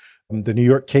scandal. The New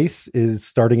York case is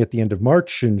starting at the end of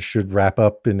March and should wrap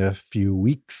up in a few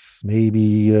weeks,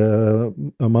 maybe a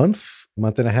month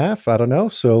and a half. I don't know.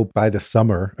 So by the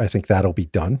summer, I think that'll be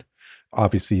done.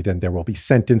 Obviously, then there will be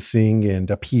sentencing and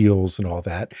appeals and all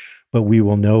that. But we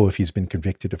will know if he's been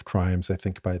convicted of crimes, I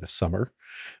think, by the summer.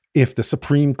 If the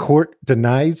Supreme Court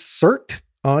denies cert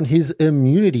on his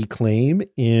immunity claim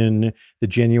in the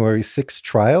January 6th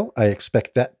trial, I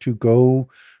expect that to go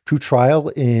to trial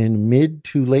in mid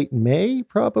to late May,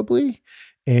 probably.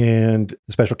 And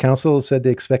the special counsel said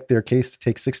they expect their case to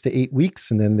take 6 to 8 weeks.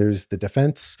 And then there's the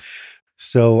defense.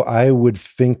 So I would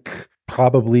think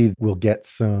probably we'll get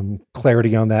some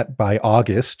clarity on that by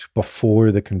August, before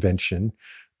the convention.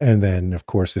 And then, of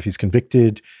course, if he's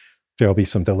convicted, there'll be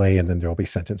some delay, and then there'll be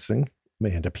sentencing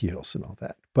and appeals and all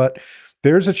that. But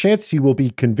there's a chance he will be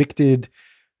convicted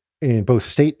in both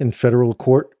state and federal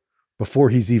court before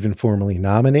he's even formally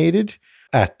nominated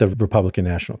at the Republican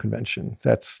National Convention.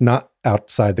 That's not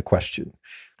outside the question.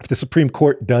 If the Supreme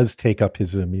Court does take up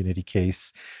his immunity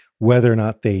case, whether or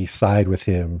not they side with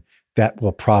him, that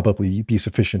will probably be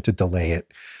sufficient to delay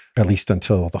it, at least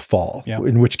until the fall,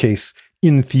 in which case,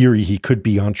 in theory, he could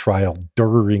be on trial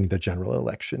during the general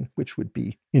election, which would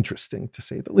be interesting, to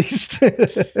say the least.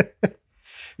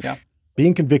 Yeah.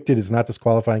 Being convicted is not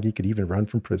disqualifying. He could even run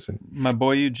from prison. My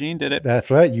boy Eugene did it. That's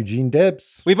right. Eugene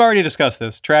Debs. We've already discussed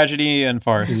this. Tragedy and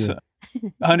farce.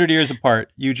 100 years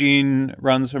apart. Eugene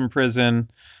runs from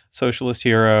prison. Socialist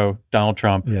hero, Donald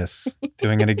Trump. Yes.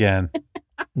 Doing it again.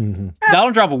 Mm-hmm.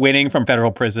 Donald Trump winning from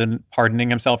federal prison, pardoning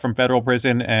himself from federal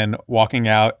prison, and walking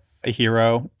out a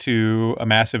hero to a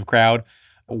massive crowd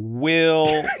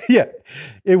will... Yeah.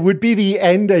 It would be the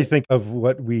end, I think, of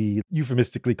what we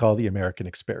euphemistically call the American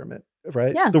experiment,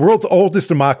 right? Yeah. The world's oldest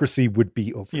democracy would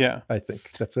be over. Yeah. I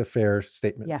think that's a fair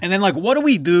statement. Yeah. And then, like, what do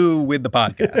we do with the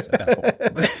podcast at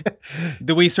that point?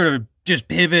 Do we sort of just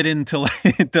pivot into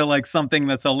like something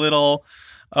that's a little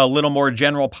more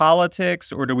general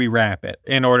politics, or do we wrap it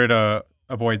in order to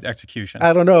avoid execution?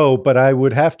 I don't know, but I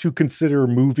would have to consider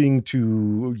moving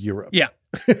to Europe. Yeah.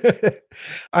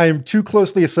 I am too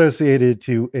closely associated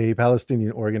to a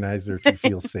Palestinian organizer to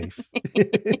feel safe.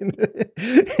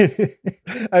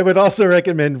 I would also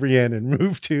recommend Rhiannon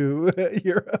move to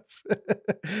Europe,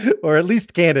 or at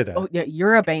least Canada. Oh, yeah.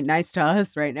 Europe ain't nice to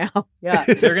us right now. Yeah.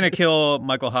 They're going to kill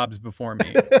Michael Hobbs before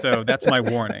me. So that's my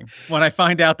warning. When I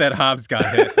find out that Hobbs got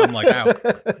hit, I'm like, out.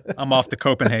 I'm off to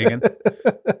Copenhagen.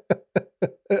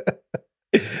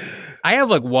 I have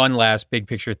like one last big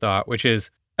picture thought, which is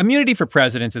immunity for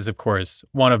presidents is, of course,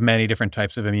 one of many different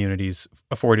types of immunities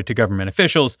afforded to government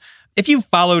officials. If you've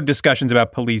followed discussions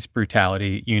about police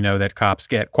brutality, you know that cops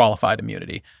get qualified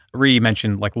immunity. Rhee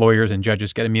mentioned like lawyers and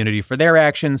judges get immunity for their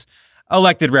actions.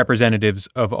 Elected representatives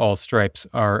of all stripes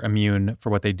are immune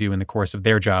for what they do in the course of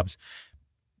their jobs.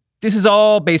 This is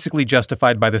all basically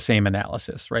justified by the same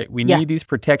analysis, right? We need these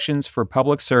protections for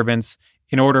public servants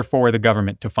in order for the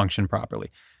government to function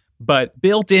properly. But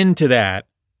built into that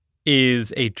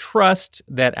is a trust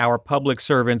that our public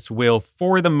servants will,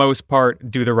 for the most part,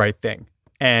 do the right thing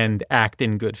and act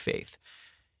in good faith.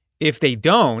 If they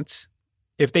don't,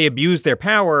 if they abuse their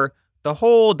power, the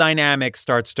whole dynamic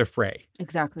starts to fray.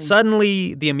 Exactly.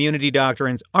 Suddenly, the immunity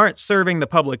doctrines aren't serving the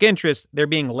public interest. They're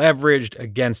being leveraged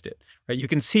against it. Right? You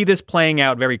can see this playing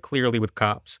out very clearly with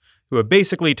cops who have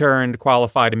basically turned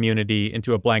qualified immunity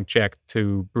into a blank check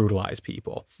to brutalize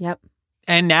people. Yep.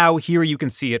 And now here you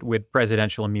can see it with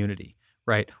presidential immunity,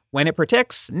 right? When it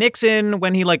protects Nixon,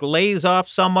 when he lays off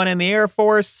someone in the Air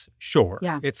Force, sure.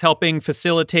 Yeah. It's helping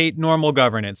facilitate normal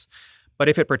governance. But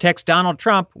if it protects Donald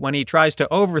Trump when he tries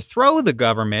to overthrow the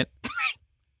government,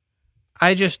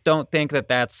 I just don't think that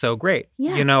that's so great.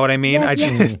 Yeah. You know what I mean? Yeah, I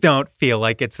just don't feel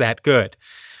like it's that good.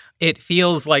 It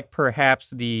feels like perhaps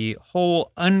the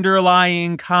whole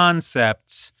underlying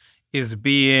concept is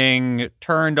being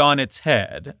turned on its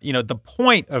head. The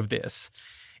point of this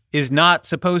is not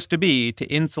supposed to be to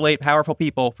insulate powerful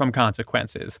people from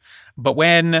consequences. But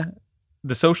when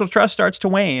the social trust starts to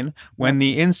wane, when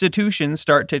the institutions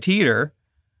start to teeter,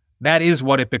 that is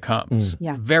what it becomes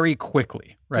very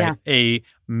quickly, right? Yeah. A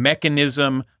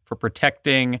mechanism for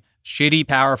protecting shitty,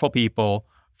 powerful people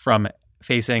from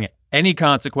facing any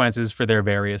consequences for their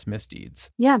various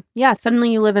misdeeds. Yeah.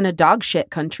 Suddenly you live in a dog shit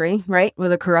country, right?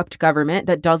 With a corrupt government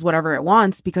that does whatever it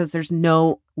wants because there's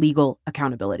no legal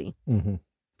accountability. Mm-hmm.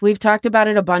 We've talked about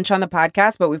it a bunch on the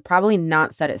podcast, but we've probably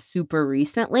not said it super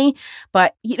recently.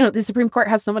 But, the Supreme Court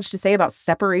has so much to say about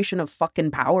separation of fucking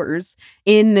powers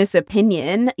in this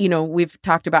opinion. We've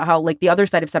talked about how the other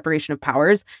side of separation of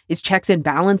powers is checks and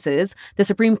balances. The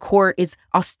Supreme Court is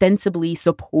ostensibly,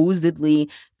 supposedly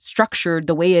structured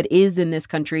the way it is in this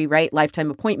country, right?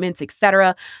 Lifetime appointments,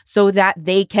 etc., so that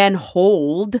they can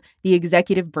hold the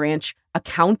executive branch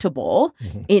accountable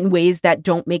in ways that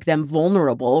don't make them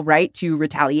vulnerable, right, to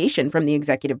retaliation from the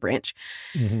executive branch.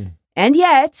 And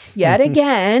yet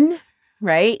again,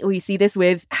 right, we see this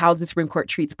with how the Supreme Court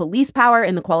treats police power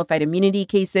in the qualified immunity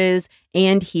cases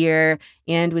and here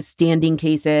and with standing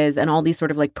cases and all these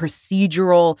sort of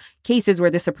procedural cases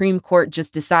where the Supreme Court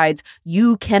just decides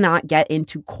you cannot get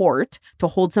into court to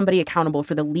hold somebody accountable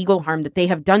for the legal harm that they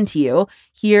have done to you.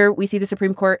 Here we see the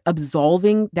Supreme Court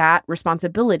absolving that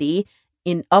responsibility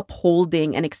in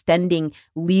upholding and extending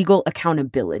legal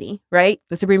accountability, right?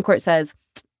 The Supreme Court says,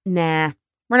 nah,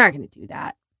 we're not going to do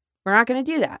that. We're not going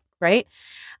to do that, right?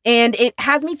 And it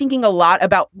has me thinking a lot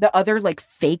about the other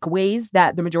fake ways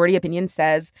that the majority opinion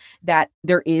says that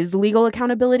there is legal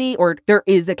accountability or there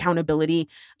is accountability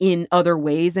in other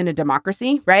ways in a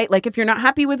democracy, right? If you're not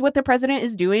happy with what the president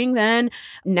is doing, then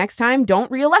next time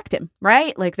don't reelect him,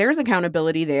 right? There's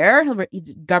accountability there.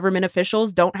 Government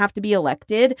officials don't have to be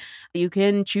elected. You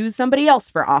can choose somebody else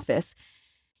for office.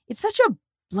 It's such a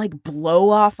blow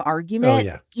off argument,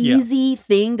 easy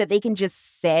thing that they can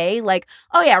just say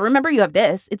oh yeah, remember you have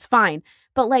this, it's fine.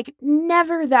 But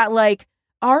never that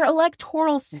our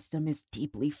electoral system is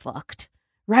deeply fucked,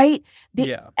 right?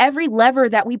 Every lever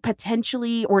that we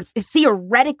potentially or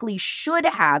theoretically should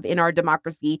have in our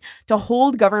democracy to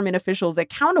hold government officials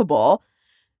accountable,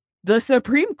 the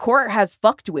Supreme Court has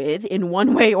fucked with in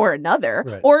one way or another,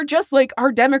 right. Or just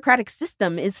our democratic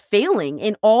system is failing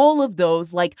in all of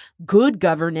those good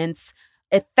governance,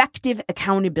 effective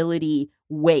accountability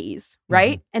ways,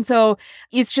 right? And so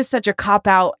it's just such a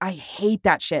cop-out. I hate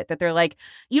that shit that they're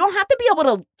you don't have to be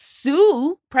able to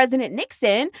sue President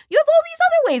Nixon. You have all these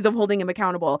other ways of holding him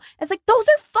accountable. It's those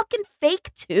are fucking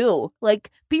fake too.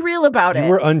 Be real about it. You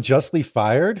were unjustly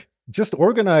fired? Just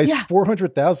organize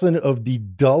 400,000 of the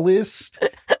dullest,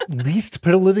 least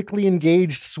politically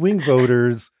engaged swing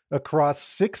voters across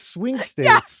 6 swing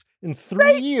states in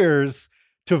 3 years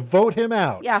to vote him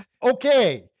out. Yeah.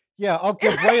 Okay. Yeah, I'll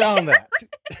get right on that.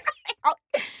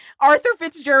 Arthur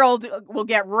Fitzgerald will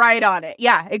get right on it.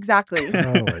 Yeah, exactly.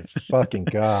 Oh, my fucking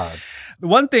God. The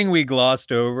one thing we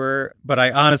glossed over, but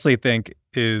I honestly think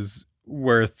is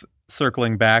worth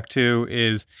circling back to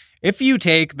is if you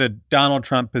take the Donald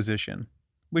Trump position,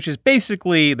 which is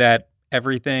basically that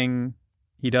everything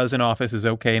he does in office is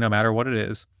okay no matter what it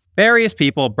is, various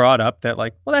people brought up that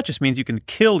that just means you can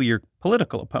kill your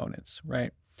political opponents,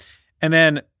 right? And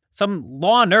then some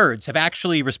law nerds have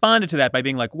actually responded to that by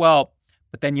being well,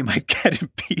 but then you might get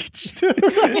impeached.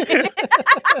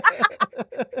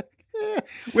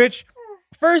 Which,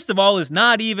 first of all, is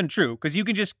not even true because you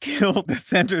can just kill the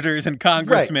senators and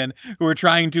congressmen who are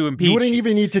trying to impeach. You wouldn't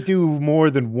even need to do more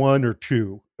than 1 or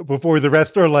 2 before the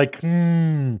rest are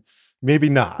maybe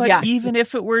not. But even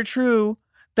if it were true,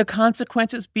 the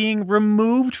consequences being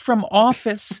removed from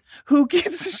office, who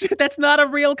gives a shit? That's not a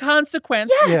real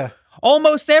consequence. Yeah.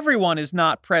 Almost everyone is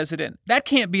not president. That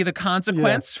can't be the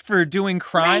consequence for doing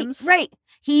crimes. Right.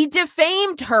 He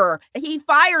defamed her. He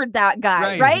fired that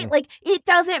guy, right? It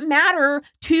doesn't matter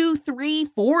 2, 3,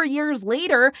 4 years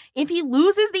later if he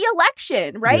loses the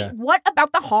election, right? Yeah. What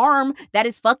about the harm that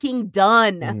is fucking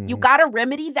done? You got to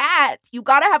remedy that. You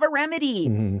got to have a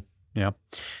remedy. Yeah.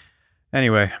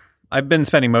 Anyway, I've been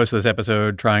spending most of this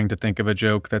episode trying to think of a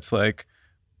joke that's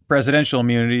presidential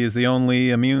immunity is the only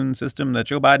immune system that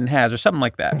Joe Biden has, or something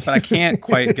like that. But I can't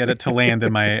quite get it to land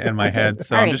in my head.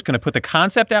 So I'm just going to put the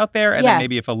concept out there, and then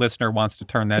maybe if a listener wants to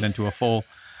turn that into a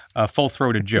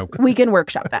full-throated joke, we can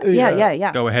workshop that.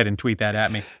 Yeah. Go ahead and tweet that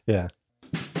at me. Yeah.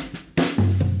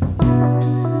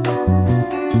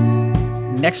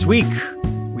 Next week,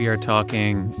 we are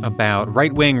talking about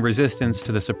right-wing resistance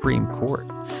to the Supreme Court.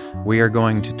 We are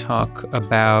going to talk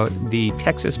about the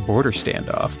Texas border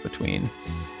standoff between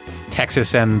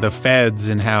Texas and the feds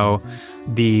and how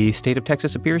the state of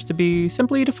Texas appears to be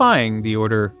simply defying the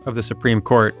order of the Supreme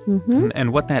Court,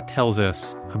 and what that tells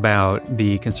us about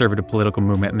the conservative political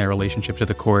movement and their relationship to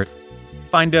the court.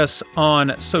 Find us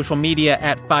on social media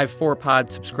at 54pod.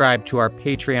 Subscribe to our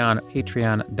Patreon,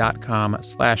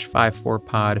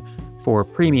 patreon.com/54pod for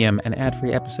premium and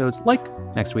ad-free episodes like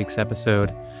next week's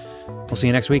episode. We'll see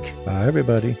you next week. Bye,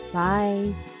 everybody.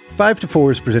 Bye. 5 to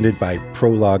 4 is presented by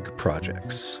Prologue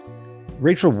Projects.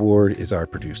 Rachel Ward is our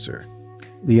producer.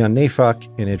 Leon Nafok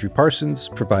and Andrew Parsons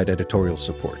provide editorial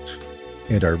support.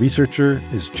 And our researcher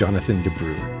is Jonathan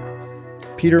DeBrew.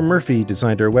 Peter Murphy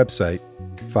designed our website,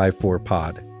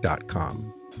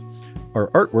 54pod.com. Our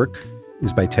artwork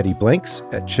is by Teddy Blanks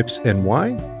at Chips NY,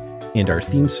 and our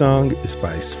theme song is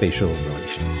by Spatial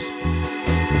Relations.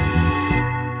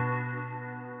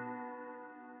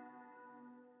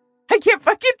 I can't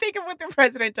fucking think of what the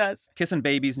president does. Kissing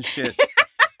babies and shit.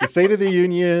 The State of the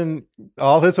Union,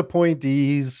 all his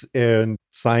appointees, and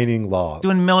signing laws.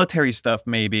 Doing military stuff,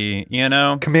 maybe,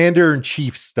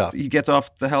 Commander-in-Chief stuff. He gets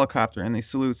off the helicopter and he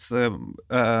salutes the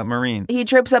Marine. He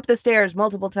trips up the stairs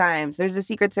multiple times. There's a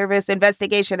Secret Service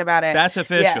investigation about it. That's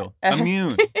official. Yeah.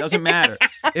 Immune. Doesn't matter.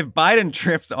 If Biden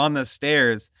trips on the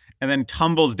stairs and then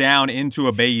tumbles down into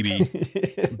a baby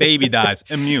dies.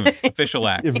 Immune. Official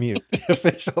act. Immune.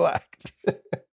 Official act.